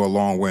think it would go a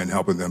long way in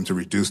helping them to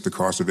reduce the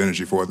cost of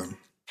energy for them.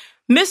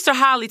 Mr.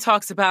 Hawley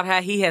talks about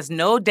how he has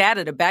no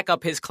data to back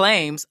up his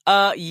claims.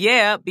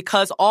 Yeah,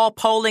 because all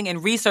polling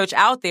and research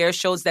out there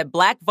shows that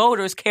black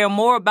voters care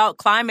more about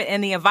climate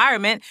and the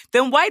environment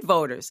than white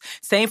voters.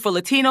 Same for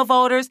Latino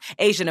voters,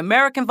 Asian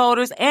American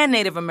voters, and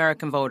Native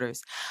American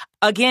voters.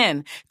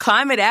 Again,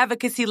 Climate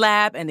Advocacy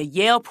Lab and the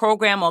Yale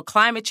Program on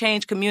Climate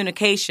Change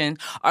Communication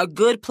are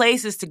good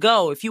places to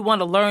go if you want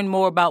to learn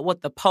more about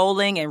what the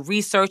polling and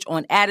research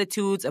on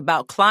attitudes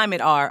about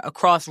climate are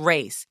across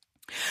race.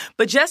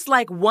 But just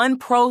like one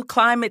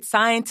pro-climate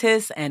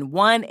scientist and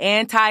one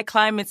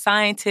anti-climate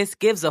scientist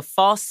gives a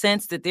false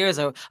sense that there's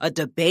a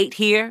debate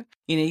here,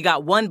 you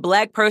got one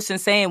black person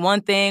saying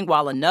one thing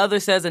while another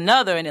says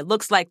another, and it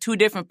looks like two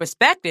different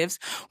perspectives,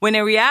 when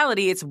in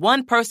reality it's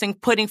one person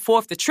putting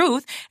forth the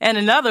truth and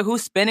another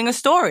who's spinning a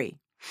story.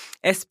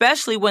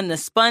 Especially when the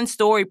spun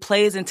story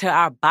plays into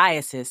our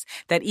biases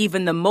that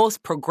even the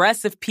most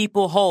progressive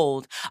people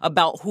hold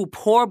about who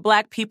poor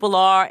black people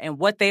are and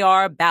what they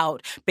are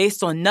about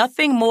based on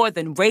nothing more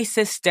than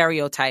racist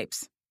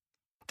stereotypes.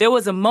 There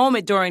was a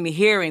moment during the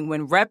hearing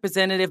when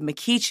Representative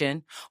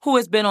McEachin, who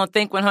has been on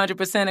Think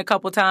 100% a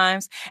couple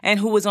times and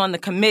who was on the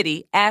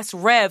committee, asked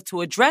Rev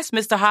to address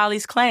Mr.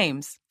 Hawley's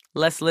claims.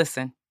 Let's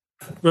listen.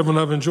 Reverend,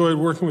 I've enjoyed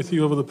working with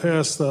you over the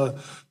past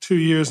 2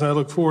 years, and I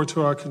look forward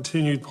to our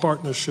continued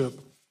partnership.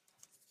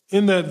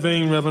 In that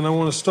vein, Reverend, I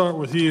want to start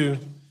with you.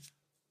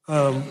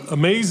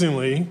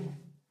 Amazingly,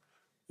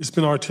 it's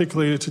been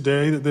articulated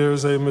today that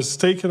there's a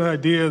mistaken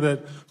idea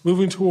that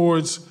moving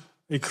towards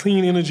a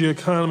clean energy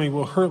economy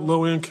will hurt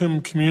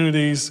low-income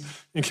communities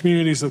and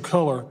communities of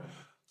color.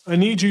 I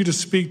need you to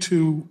speak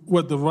to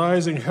what the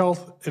rising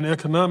health and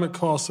economic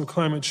costs of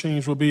climate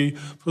change will be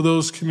for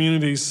those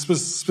communities,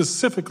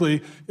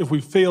 specifically if we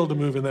fail to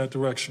move in that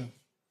direction.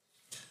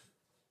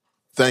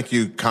 Thank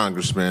you,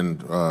 Congressman,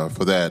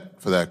 for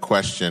that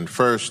question.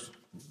 First,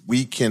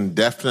 we can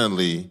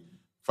definitely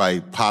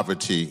fight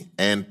poverty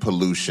and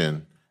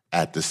pollution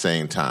at the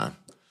same time.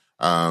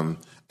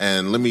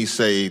 And let me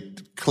say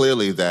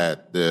clearly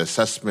that the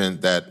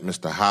assessment that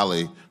Mr.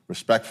 Hawley,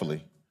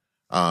 respectfully,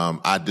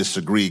 I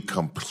disagree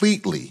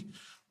completely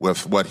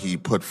with what he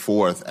put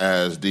forth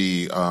as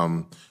the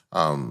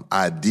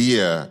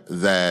idea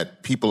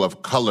that people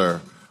of color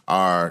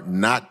are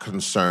not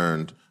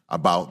concerned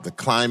about the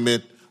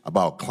climate,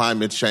 about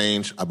climate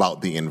change,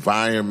 about the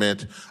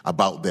environment,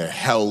 about their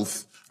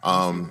health,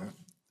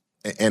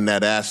 in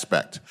that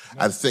aspect.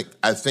 I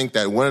think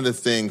that one of the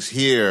things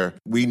here,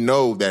 we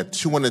know that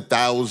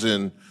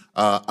 200,000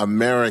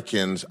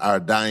 Americans are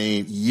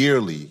dying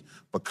yearly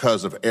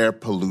because of air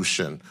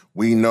pollution.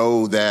 We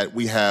know that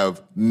we have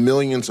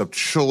millions of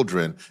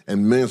children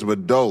and millions of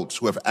adults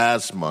who have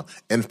asthma,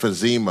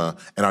 emphysema,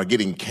 and are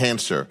getting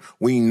cancer.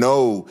 We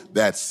know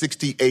that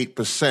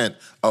 68%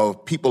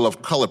 of people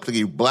of color,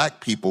 particularly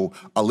black people,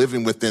 are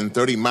living within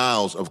 30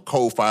 miles of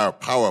coal-fired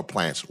power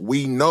plants.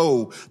 We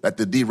know that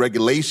the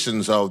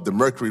deregulations of the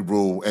Mercury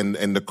rule and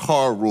the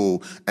car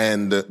rule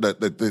and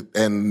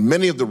and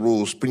many of the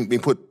rules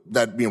being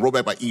rolled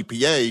back by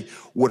EPA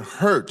would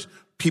hurt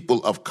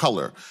people of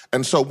color.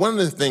 And so one of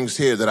the things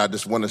here that I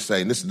just want to say,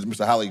 and this is,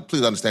 Mr. Hawley,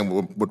 please understand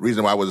what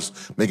reason why I was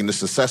making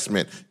this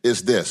assessment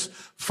is this.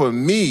 For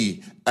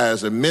me,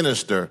 as a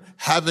minister,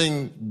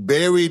 having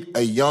buried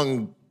a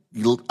young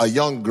a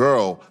young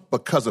girl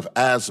because of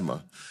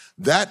asthma.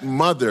 That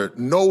mother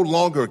no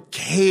longer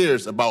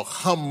cares about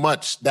how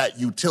much that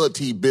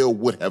utility bill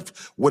would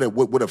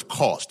have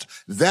cost.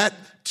 That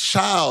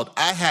child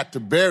I had to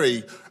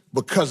bury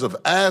because of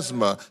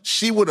asthma,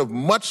 she would have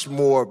much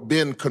more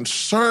been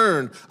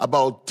concerned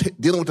about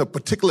dealing with a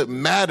particulate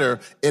matter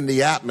in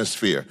the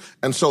atmosphere.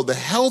 And so the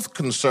health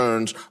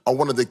concerns are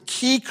one of the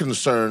key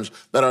concerns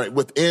that are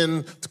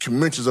within the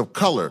communities of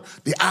color.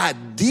 The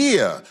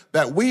idea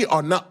that we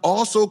are not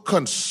also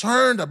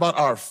concerned about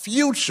our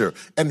future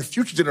and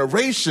future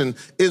generation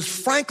is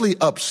frankly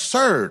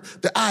absurd.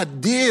 The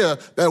idea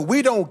that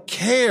we don't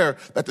care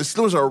that the sea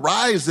levels are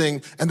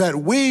rising and that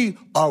we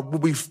will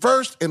be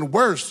first and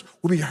worst,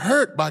 will be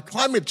hurt by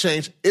climate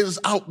change is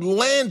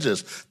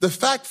outlandish. The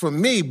fact for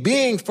me,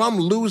 being from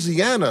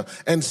Louisiana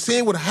and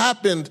seeing what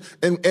happened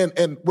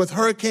and with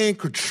Hurricane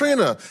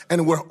Katrina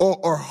and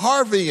or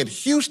Harvey in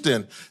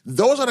Houston,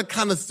 those are the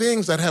kind of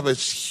things that have a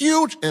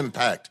huge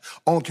impact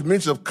on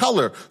communities of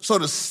color. So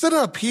to sit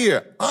up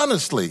here,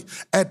 honestly,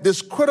 at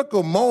this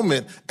critical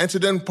moment and to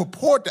then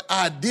purport the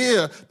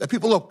idea that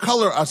people of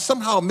color are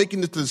somehow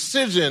making this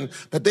decision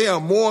that they are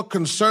more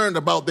concerned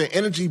about their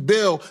energy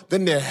bill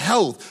than their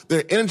health,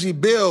 their energy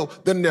bill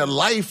than their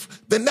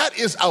life, then that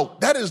is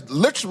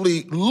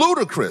literally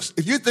ludicrous.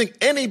 If you think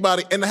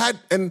anybody,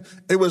 and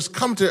it was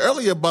come to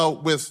earlier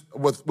about with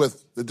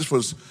this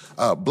was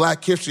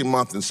Black History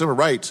Month and civil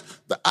rights,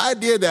 the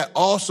idea that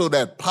also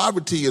that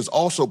poverty is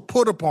also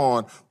put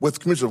upon with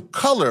communities of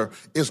color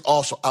is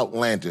also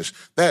outlandish.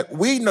 That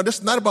we know this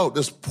is not about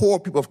this poor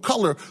people of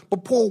color,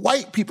 but poor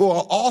white people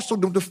are also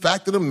the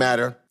fact of the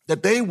matter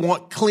that they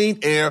want clean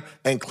air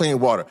and clean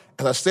water.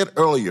 As I said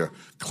earlier,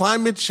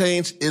 climate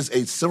change is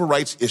a civil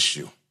rights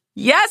issue.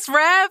 Yes,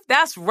 Rev,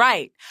 that's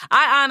right.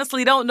 I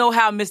honestly don't know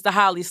how Mr.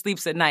 Hawley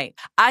sleeps at night.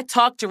 I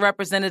talked to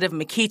Representative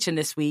McEachin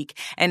this week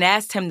and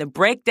asked him to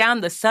break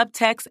down the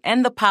subtext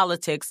and the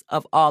politics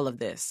of all of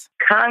this.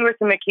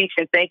 Congressman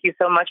McEachin, thank you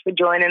so much for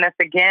joining us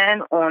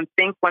again on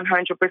Think 100%,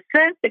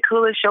 the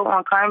coolest show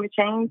on climate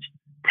change.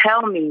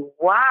 Tell me,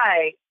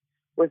 why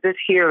was this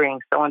hearing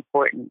so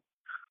important?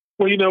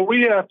 Well,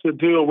 we have to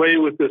do away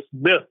with this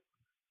myth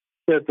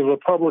that the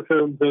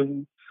Republicans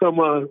and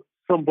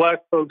some Black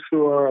folks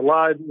who are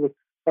aligned with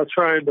are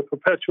trying to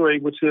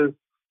perpetuate, which is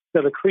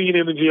that a clean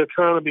energy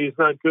economy is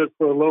not good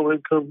for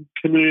low-income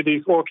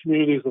communities or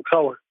communities of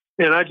color.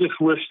 And I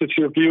just wish that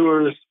your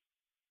viewers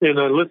and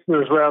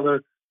listeners,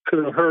 rather,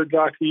 could have heard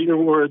Dr.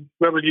 Yearwood,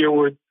 Reverend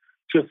Yearwood,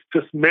 just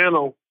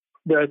dismantle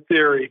that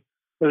theory.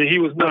 I mean, he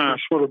was nothing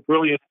short of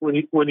brilliant when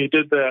he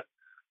did that.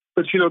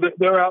 But,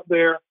 they're out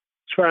there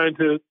trying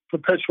to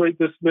perpetuate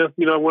this myth.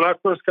 When I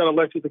first got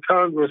elected to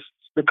Congress,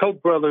 the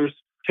Koch brothers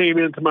came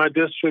into my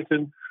district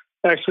and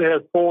actually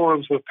had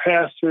forums with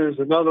pastors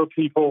and other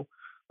people.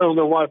 I don't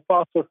know why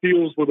fossil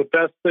fuels were the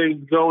best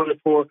thing going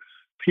for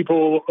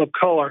people of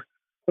color,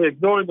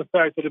 ignoring the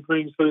fact that it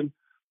brings in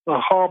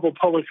horrible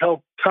public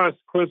health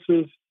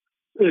consequences,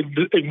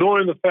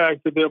 ignoring the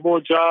fact that there are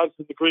more jobs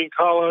in the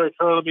green-collar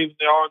economy than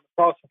there are in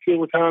the fossil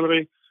fuel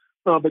economy,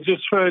 but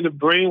just trying to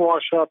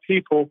brainwash our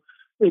people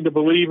into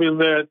believing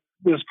that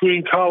this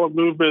green-collar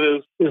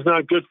movement is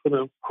not good for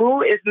them.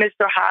 Who is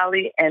Mr.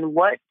 Hawley, and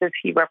what does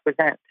he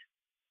represent?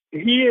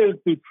 He is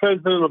the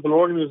president of an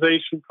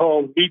organization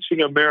called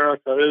Reaching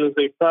America. It is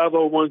a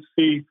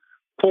 501c4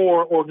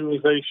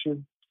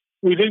 organization.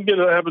 We didn't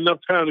have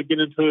enough time to get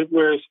into it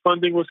where his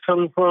funding was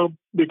coming from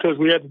because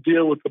we had to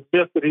deal with the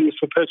myth that he was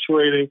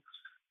perpetuating.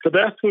 So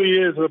that's who he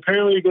is. And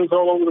apparently he goes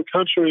all over the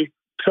country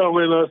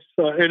telling us,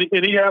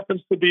 and he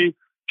happens to be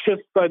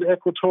kissed by the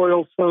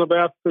equatorial sun of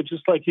Africa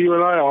just like you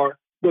and I are.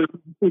 But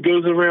he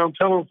goes around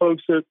telling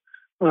folks that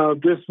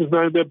this is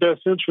not in their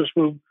best interest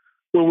when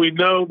we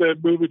know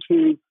that moving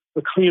to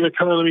a clean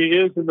economy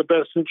is in the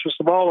best interest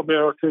of all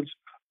Americans,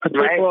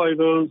 particularly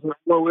those with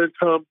low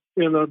income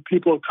and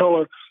people of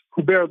color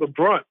who bear the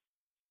brunt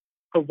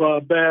of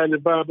bad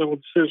environmental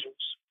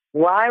decisions.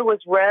 Why was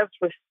Rev's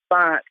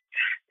response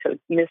to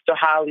Mr.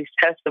 Hawley's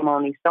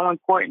testimony so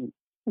important?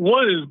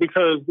 One is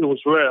because it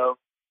was Rev.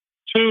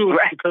 Two,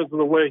 because of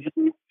the way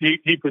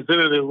he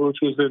presented it,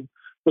 which was in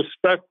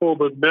respectful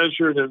but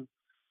measured and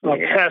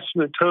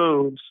passionate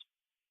tones.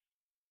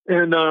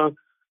 And,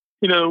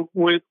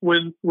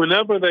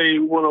 whenever they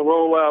want to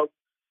roll out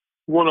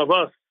one of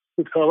us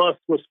to tell us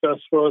what's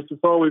best for us,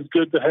 it's always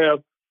good to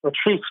have a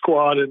truth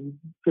squad. And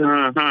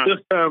this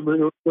time,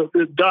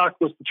 the doc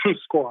was the truth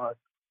squad.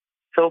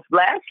 So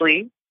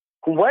lastly,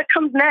 what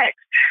comes next?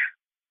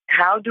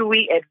 How do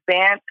we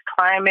advance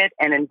climate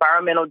and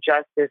environmental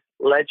justice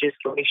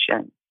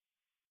legislation?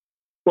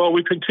 Well,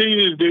 we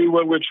continue to do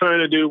what we're trying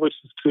to do, which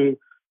is to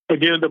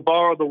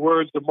borrow the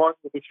words of Martin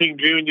Luther King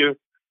Jr.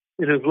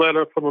 in his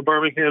letter from a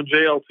Birmingham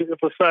jail to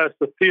emphasize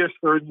the fierce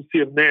urgency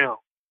of now.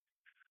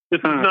 This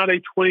is not a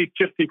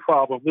 2050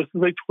 problem. This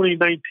is a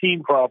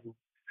 2019 problem.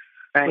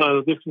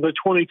 This is a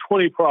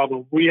 2020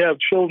 problem. We have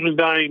children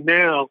dying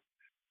now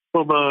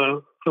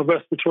from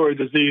respiratory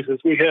diseases.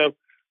 We have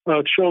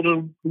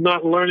children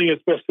not learning as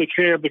best they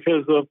can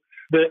because of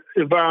the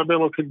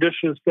environmental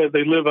conditions that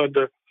they live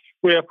under.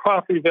 we have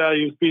property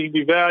values being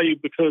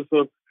devalued because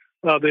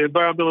of the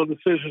environmental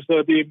decisions that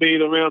are being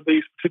made around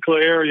these particular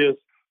areas.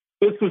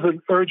 This is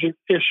an urgent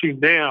issue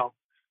now.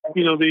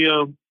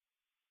 The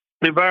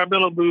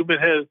environmental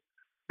movement has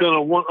done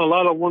a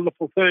lot of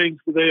wonderful things,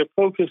 but they have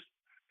focused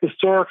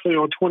historically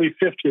on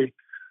 2050.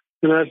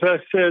 And as I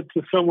said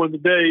to someone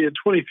today, in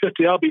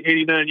 2050, I'll be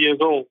 89 years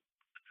old.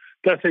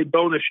 That's a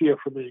bonus year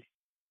for me.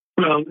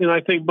 And I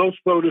think most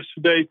voters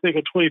today think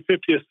of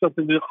 2050 as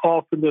something that's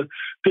off in the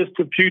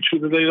distant future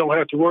that they don't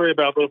have to worry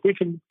about. But if we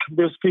can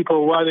convince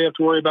people why they have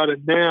to worry about it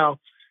now,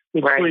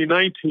 in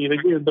 2019,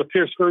 again, the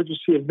fierce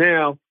urgency of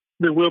now,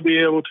 then we'll be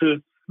able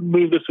to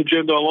move this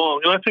agenda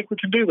along. And I think we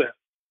can do that.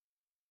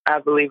 I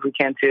believe we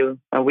can too.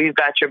 And we've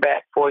got your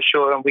back for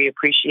sure. And we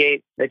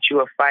appreciate that you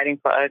are fighting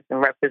for us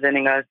and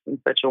representing us in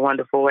such a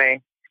wonderful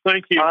way.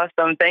 Thank you.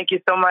 Awesome. Thank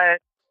you so much.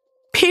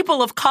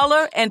 People of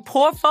color and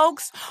poor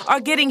folks are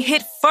getting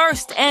hit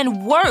first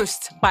and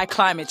worst by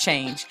climate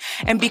change.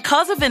 And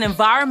because of an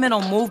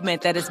environmental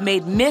movement that has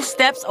made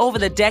missteps over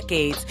the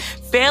decades,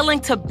 failing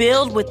to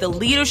build with the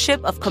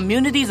leadership of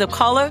communities of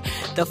color,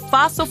 the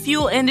fossil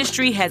fuel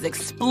industry has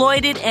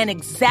exploited and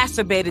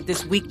exacerbated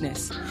this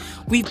weakness.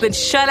 We've been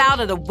shut out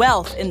of the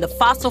wealth in the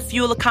fossil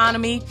fuel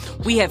economy.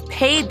 We have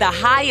paid the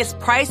highest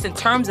price in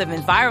terms of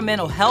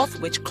environmental health,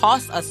 which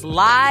costs us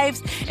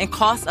lives and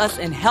costs us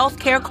in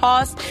healthcare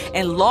costs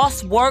and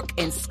lost work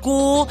in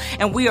school.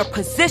 And we are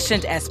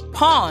positioned as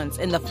pawns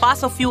in the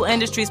fossil fuel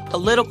industry's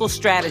political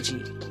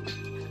strategy.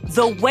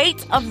 The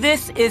weight of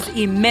this is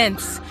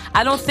immense.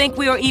 I don't think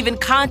we are even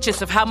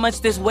conscious of how much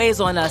this weighs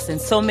on us in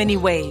so many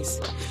ways.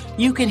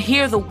 You can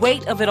hear the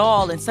weight of it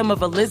all in some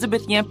of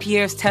Elizabeth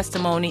Yeampierre's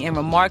testimony and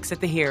remarks at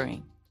the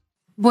hearing.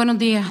 Buenos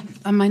dias.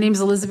 My name is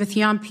Elizabeth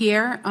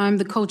Yeampierre. I'm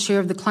the co-chair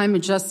of the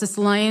Climate Justice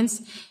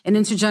Alliance, an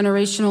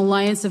intergenerational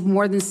alliance of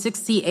more than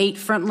 68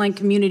 frontline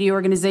community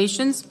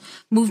organizations,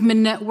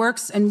 movement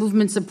networks, and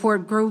movement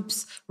support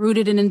groups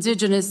rooted in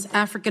Indigenous,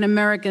 African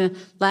American,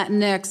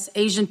 Latinx,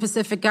 Asian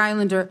Pacific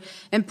Islander,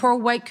 and poor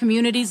white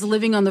communities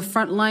living on the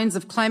front lines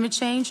of climate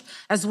change,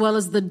 as well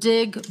as the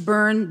dig,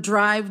 burn,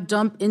 drive,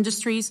 dump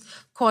industries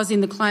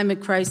causing the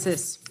climate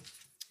crisis.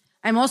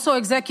 I'm also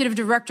executive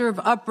director of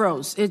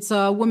UPROSE. It's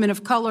a women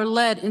of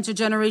color-led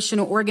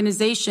intergenerational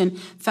organization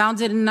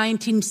founded in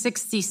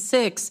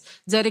 1966,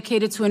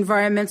 dedicated to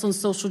environmental and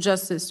social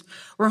justice.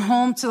 We're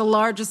home to the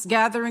largest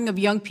gathering of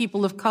young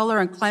people of color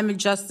on climate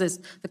justice,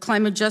 the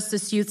Climate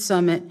Justice Youth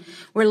Summit.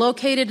 We're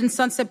located in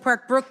Sunset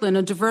Park, Brooklyn,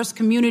 a diverse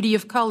community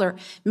of color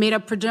made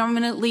up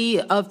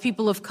predominantly of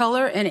people of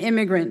color and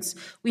immigrants.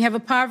 We have a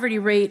poverty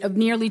rate of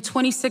nearly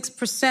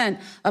 26%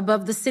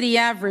 above the city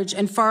average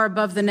and far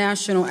above the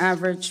national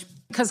average.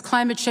 Because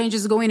climate change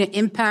is going to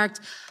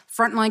impact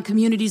frontline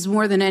communities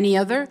more than any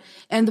other.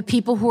 And the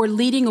people who are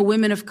leading are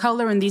women of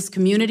color in these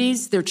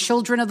communities. Their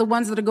children are the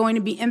ones that are going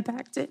to be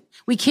impacted.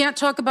 We can't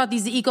talk about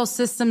these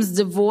ecosystems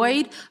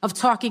devoid of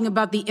talking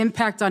about the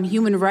impact on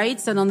human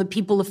rights and on the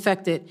people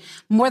affected.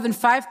 More than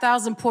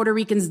 5,000 Puerto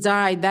Ricans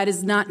died. That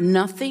is not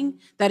nothing.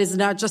 That is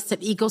not just an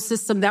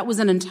ecosystem. That was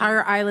an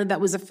entire island that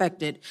was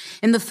affected.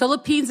 In the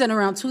Philippines in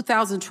around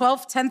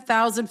 2012,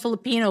 10,000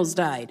 Filipinos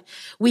died.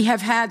 We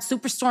have had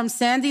Superstorm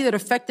Sandy that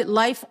affected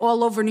life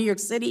all over New York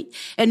City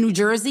and New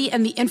Jersey,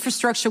 and the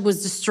infrastructure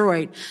was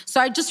destroyed.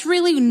 So I just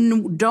really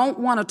don't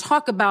want to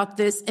talk about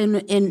this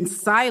in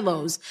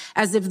silos,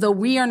 as if though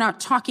we are not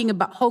talking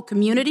about whole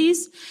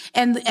communities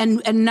and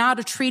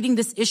not treating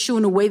this issue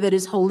in a way that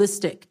is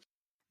holistic.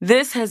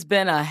 This has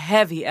been a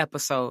heavy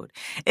episode.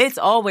 It's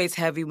always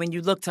heavy when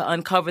you look to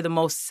uncover the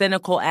most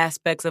cynical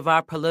aspects of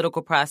our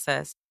political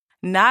process.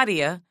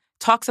 Nadia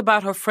talks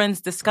about her friends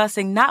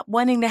discussing not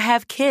wanting to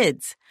have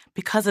kids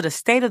because of the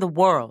state of the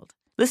world.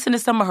 Listen to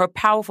some of her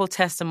powerful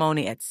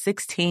testimony at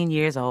 16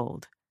 years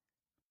old.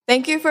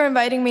 Thank you for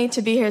inviting me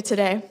to be here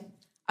today.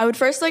 I would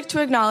first like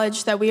to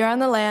acknowledge that we are on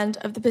the land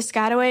of the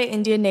Piscataway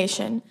Indian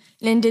Nation,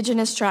 an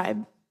indigenous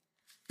tribe.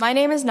 My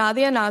name is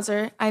Nadia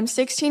Nazar. I'm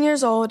 16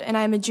 years old, and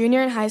I'm a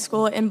junior in high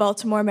school in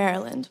Baltimore,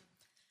 Maryland.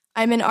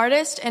 I'm an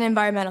artist and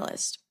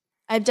environmentalist.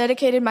 I've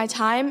dedicated my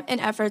time and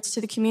efforts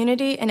to the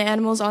community and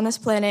animals on this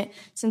planet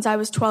since I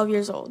was 12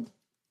 years old.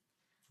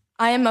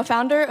 I am a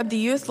founder of the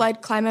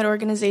youth-led climate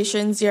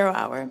organization Zero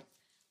Hour.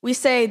 We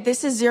say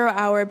this is Zero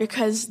Hour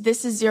because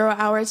this is Zero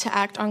Hour to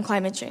act on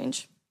climate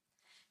change.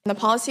 The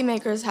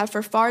policymakers have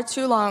for far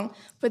too long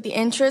put the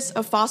interests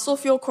of fossil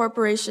fuel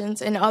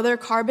corporations and other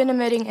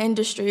carbon-emitting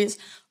industries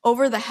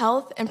over the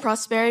health and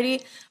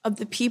prosperity of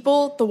the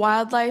people, the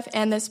wildlife,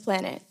 and this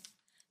planet.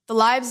 The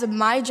lives of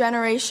my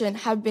generation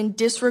have been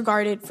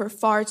disregarded for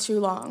far too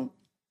long.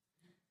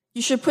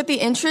 You should put the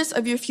interests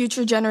of your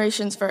future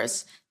generations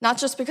first, not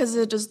just because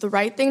it is the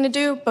right thing to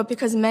do, but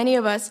because many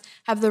of us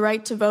have the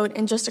right to vote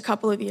in just a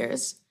couple of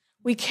years.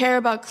 We care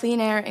about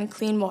clean air and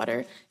clean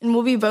water, and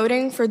we'll be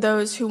voting for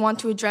those who want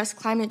to address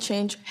climate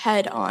change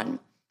head on.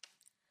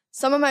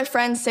 Some of my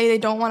friends say they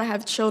don't want to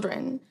have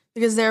children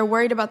because they're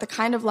worried about the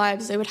kind of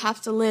lives they would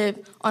have to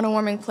live on a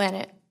warming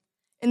planet.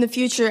 In the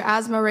future,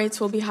 asthma rates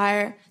will be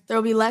higher, there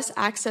will be less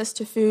access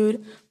to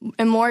food,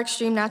 and more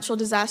extreme natural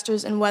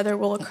disasters and weather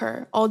will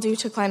occur, all due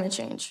to climate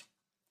change.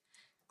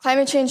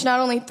 Climate change not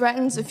only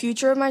threatens the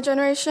future of my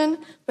generation,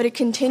 but it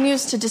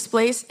continues to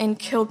displace and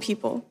kill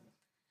people.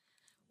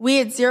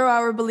 We at Zero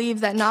Hour believe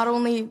that not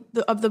only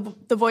the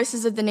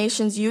voices of the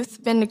nation's youth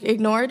have been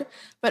ignored,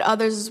 but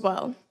others as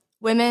well.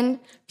 Women,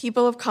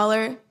 people of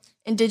color,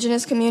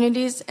 indigenous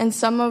communities, and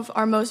some of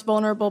our most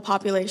vulnerable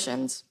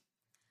populations.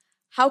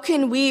 How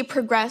can we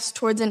progress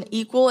towards an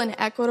equal and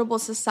equitable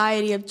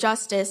society of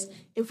justice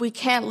if we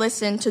can't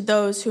listen to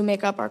those who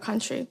make up our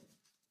country?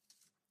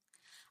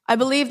 I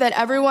believe that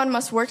everyone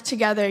must work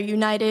together,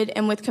 united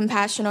and with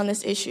compassion on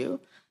this issue.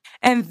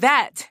 And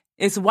that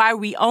is why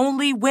we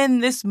only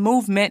win this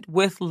movement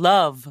with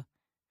love.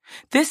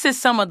 This is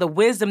some of the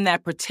wisdom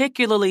that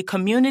particularly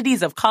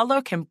communities of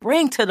color can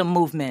bring to the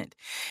movement.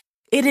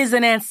 It is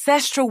an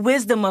ancestral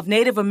wisdom of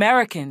Native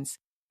Americans.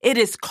 It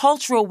is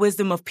cultural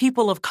wisdom of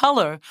people of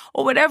color,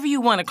 or whatever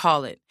you want to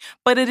call it.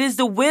 But it is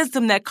the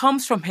wisdom that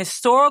comes from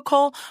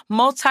historical,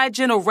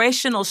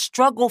 multi-generational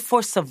struggle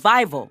for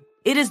survival.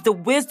 It is the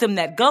wisdom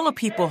that Gullah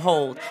people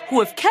hold,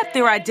 who have kept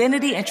their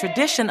identity and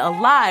tradition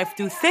alive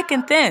through thick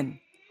and thin.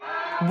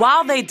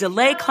 While they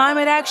delay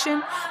climate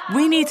action,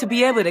 we need to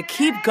be able to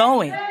keep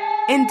going.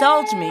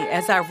 Indulge me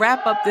as I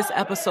wrap up this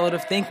episode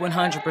of Think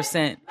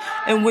 100%,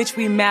 in which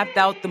we mapped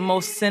out the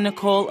most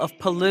cynical of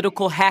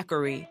political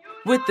hackery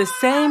with the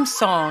same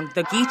song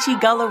the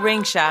Geechee Gullah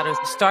Ring Shouters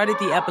started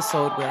the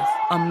episode with,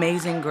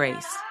 Amazing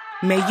Grace.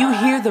 May you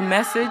hear the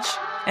message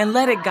and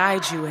let it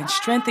guide you and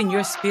strengthen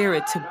your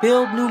spirit to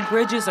build new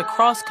bridges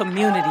across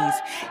communities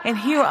and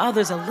hear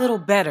others a little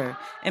better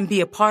and be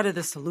a part of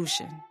the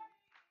solution.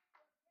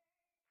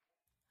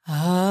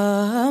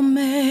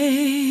 Amazing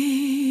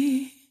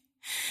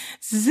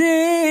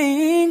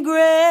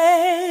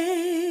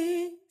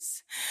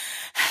grace,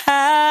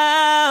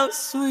 how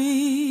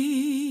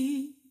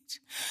sweet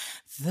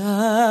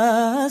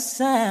the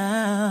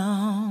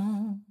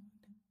sound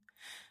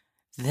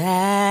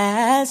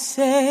that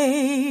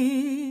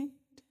saved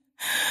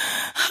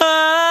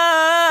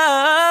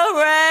a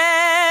wretch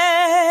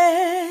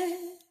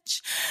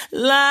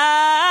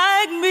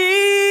like me.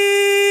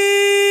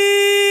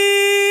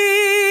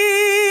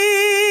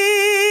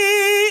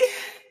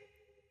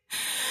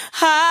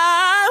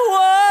 I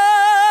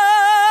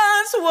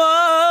once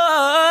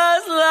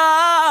was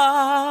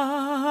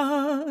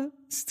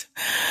lost,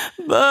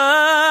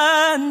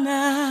 but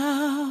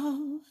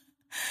now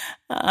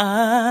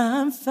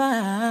I'm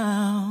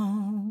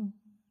found.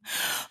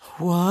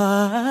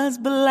 Was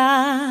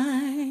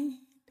blind,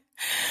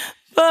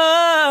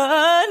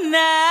 but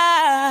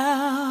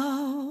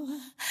now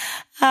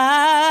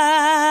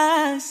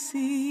I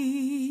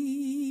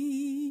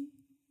see.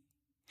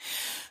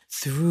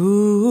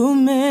 Through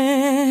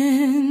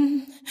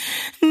many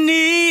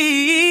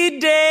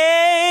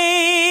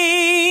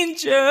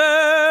dangers,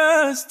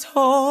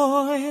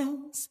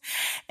 toils,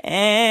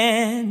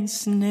 and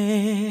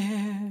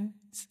snares,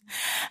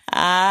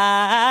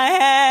 I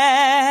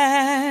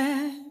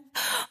have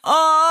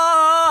already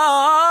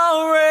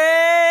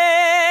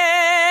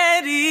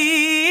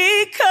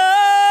come.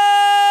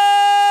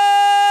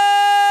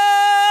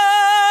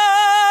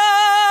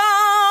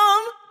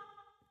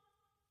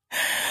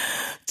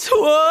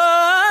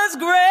 'Twas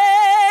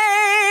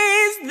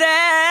grace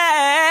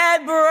that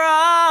brought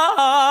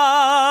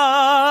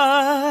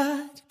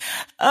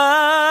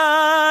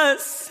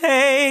us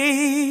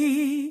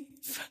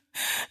safe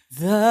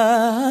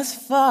thus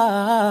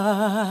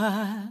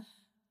far.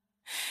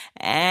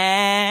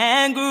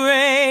 And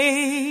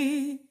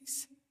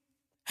grace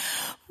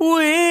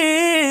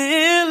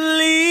will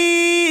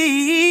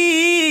lead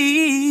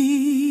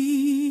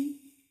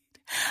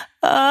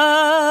us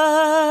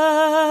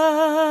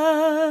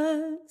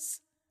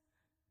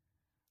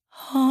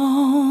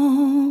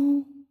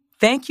home.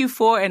 Thank you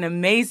for an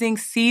amazing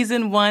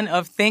season 1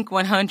 of Think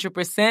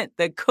 100%,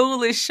 the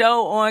coolest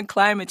show on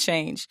climate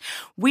change.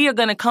 We are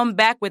going to come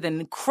back with an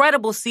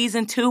incredible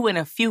season 2 in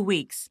a few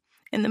weeks.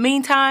 In the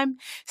meantime,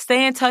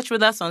 stay in touch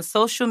with us on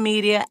social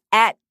media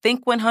at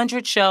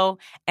Think100Show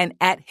and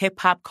at Hip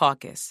Hop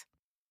Caucus.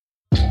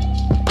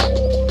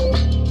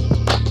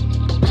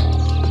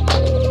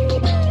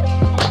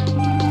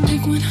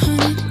 Think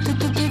 100.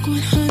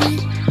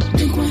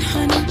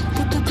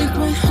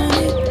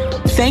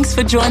 Thanks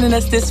for joining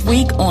us this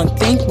week on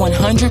Think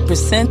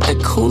 100%, the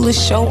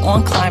coolest show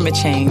on climate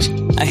change,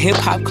 a Hip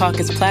Hop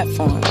Caucus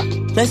platform.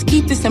 Let's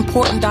keep this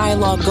important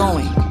dialogue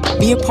going.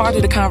 Be a part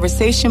of the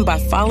conversation by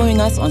following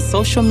us on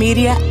social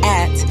media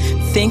at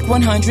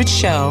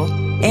Think100Show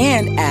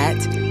and at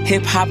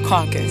Hip Hop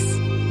Caucus.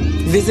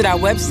 Visit our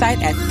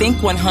website at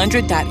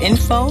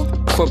think100.info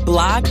for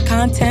blog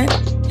content,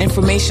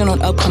 information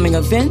on upcoming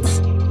events,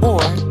 or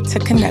to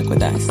connect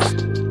with us.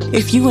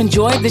 If you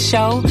enjoyed the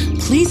show,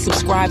 please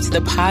subscribe to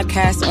the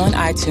podcast on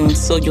iTunes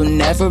so you'll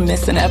never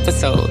miss an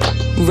episode.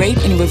 Rate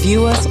and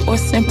review us or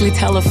simply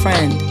tell a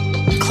friend.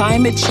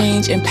 Climate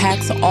change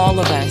impacts all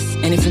of us,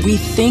 and if we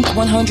think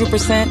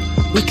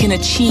 100%, we can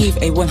achieve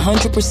a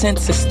 100%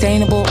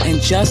 sustainable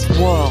and just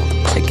world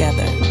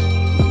together.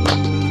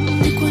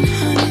 Think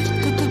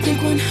 100,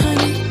 think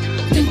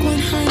 100, think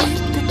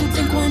 100,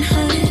 think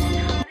 100.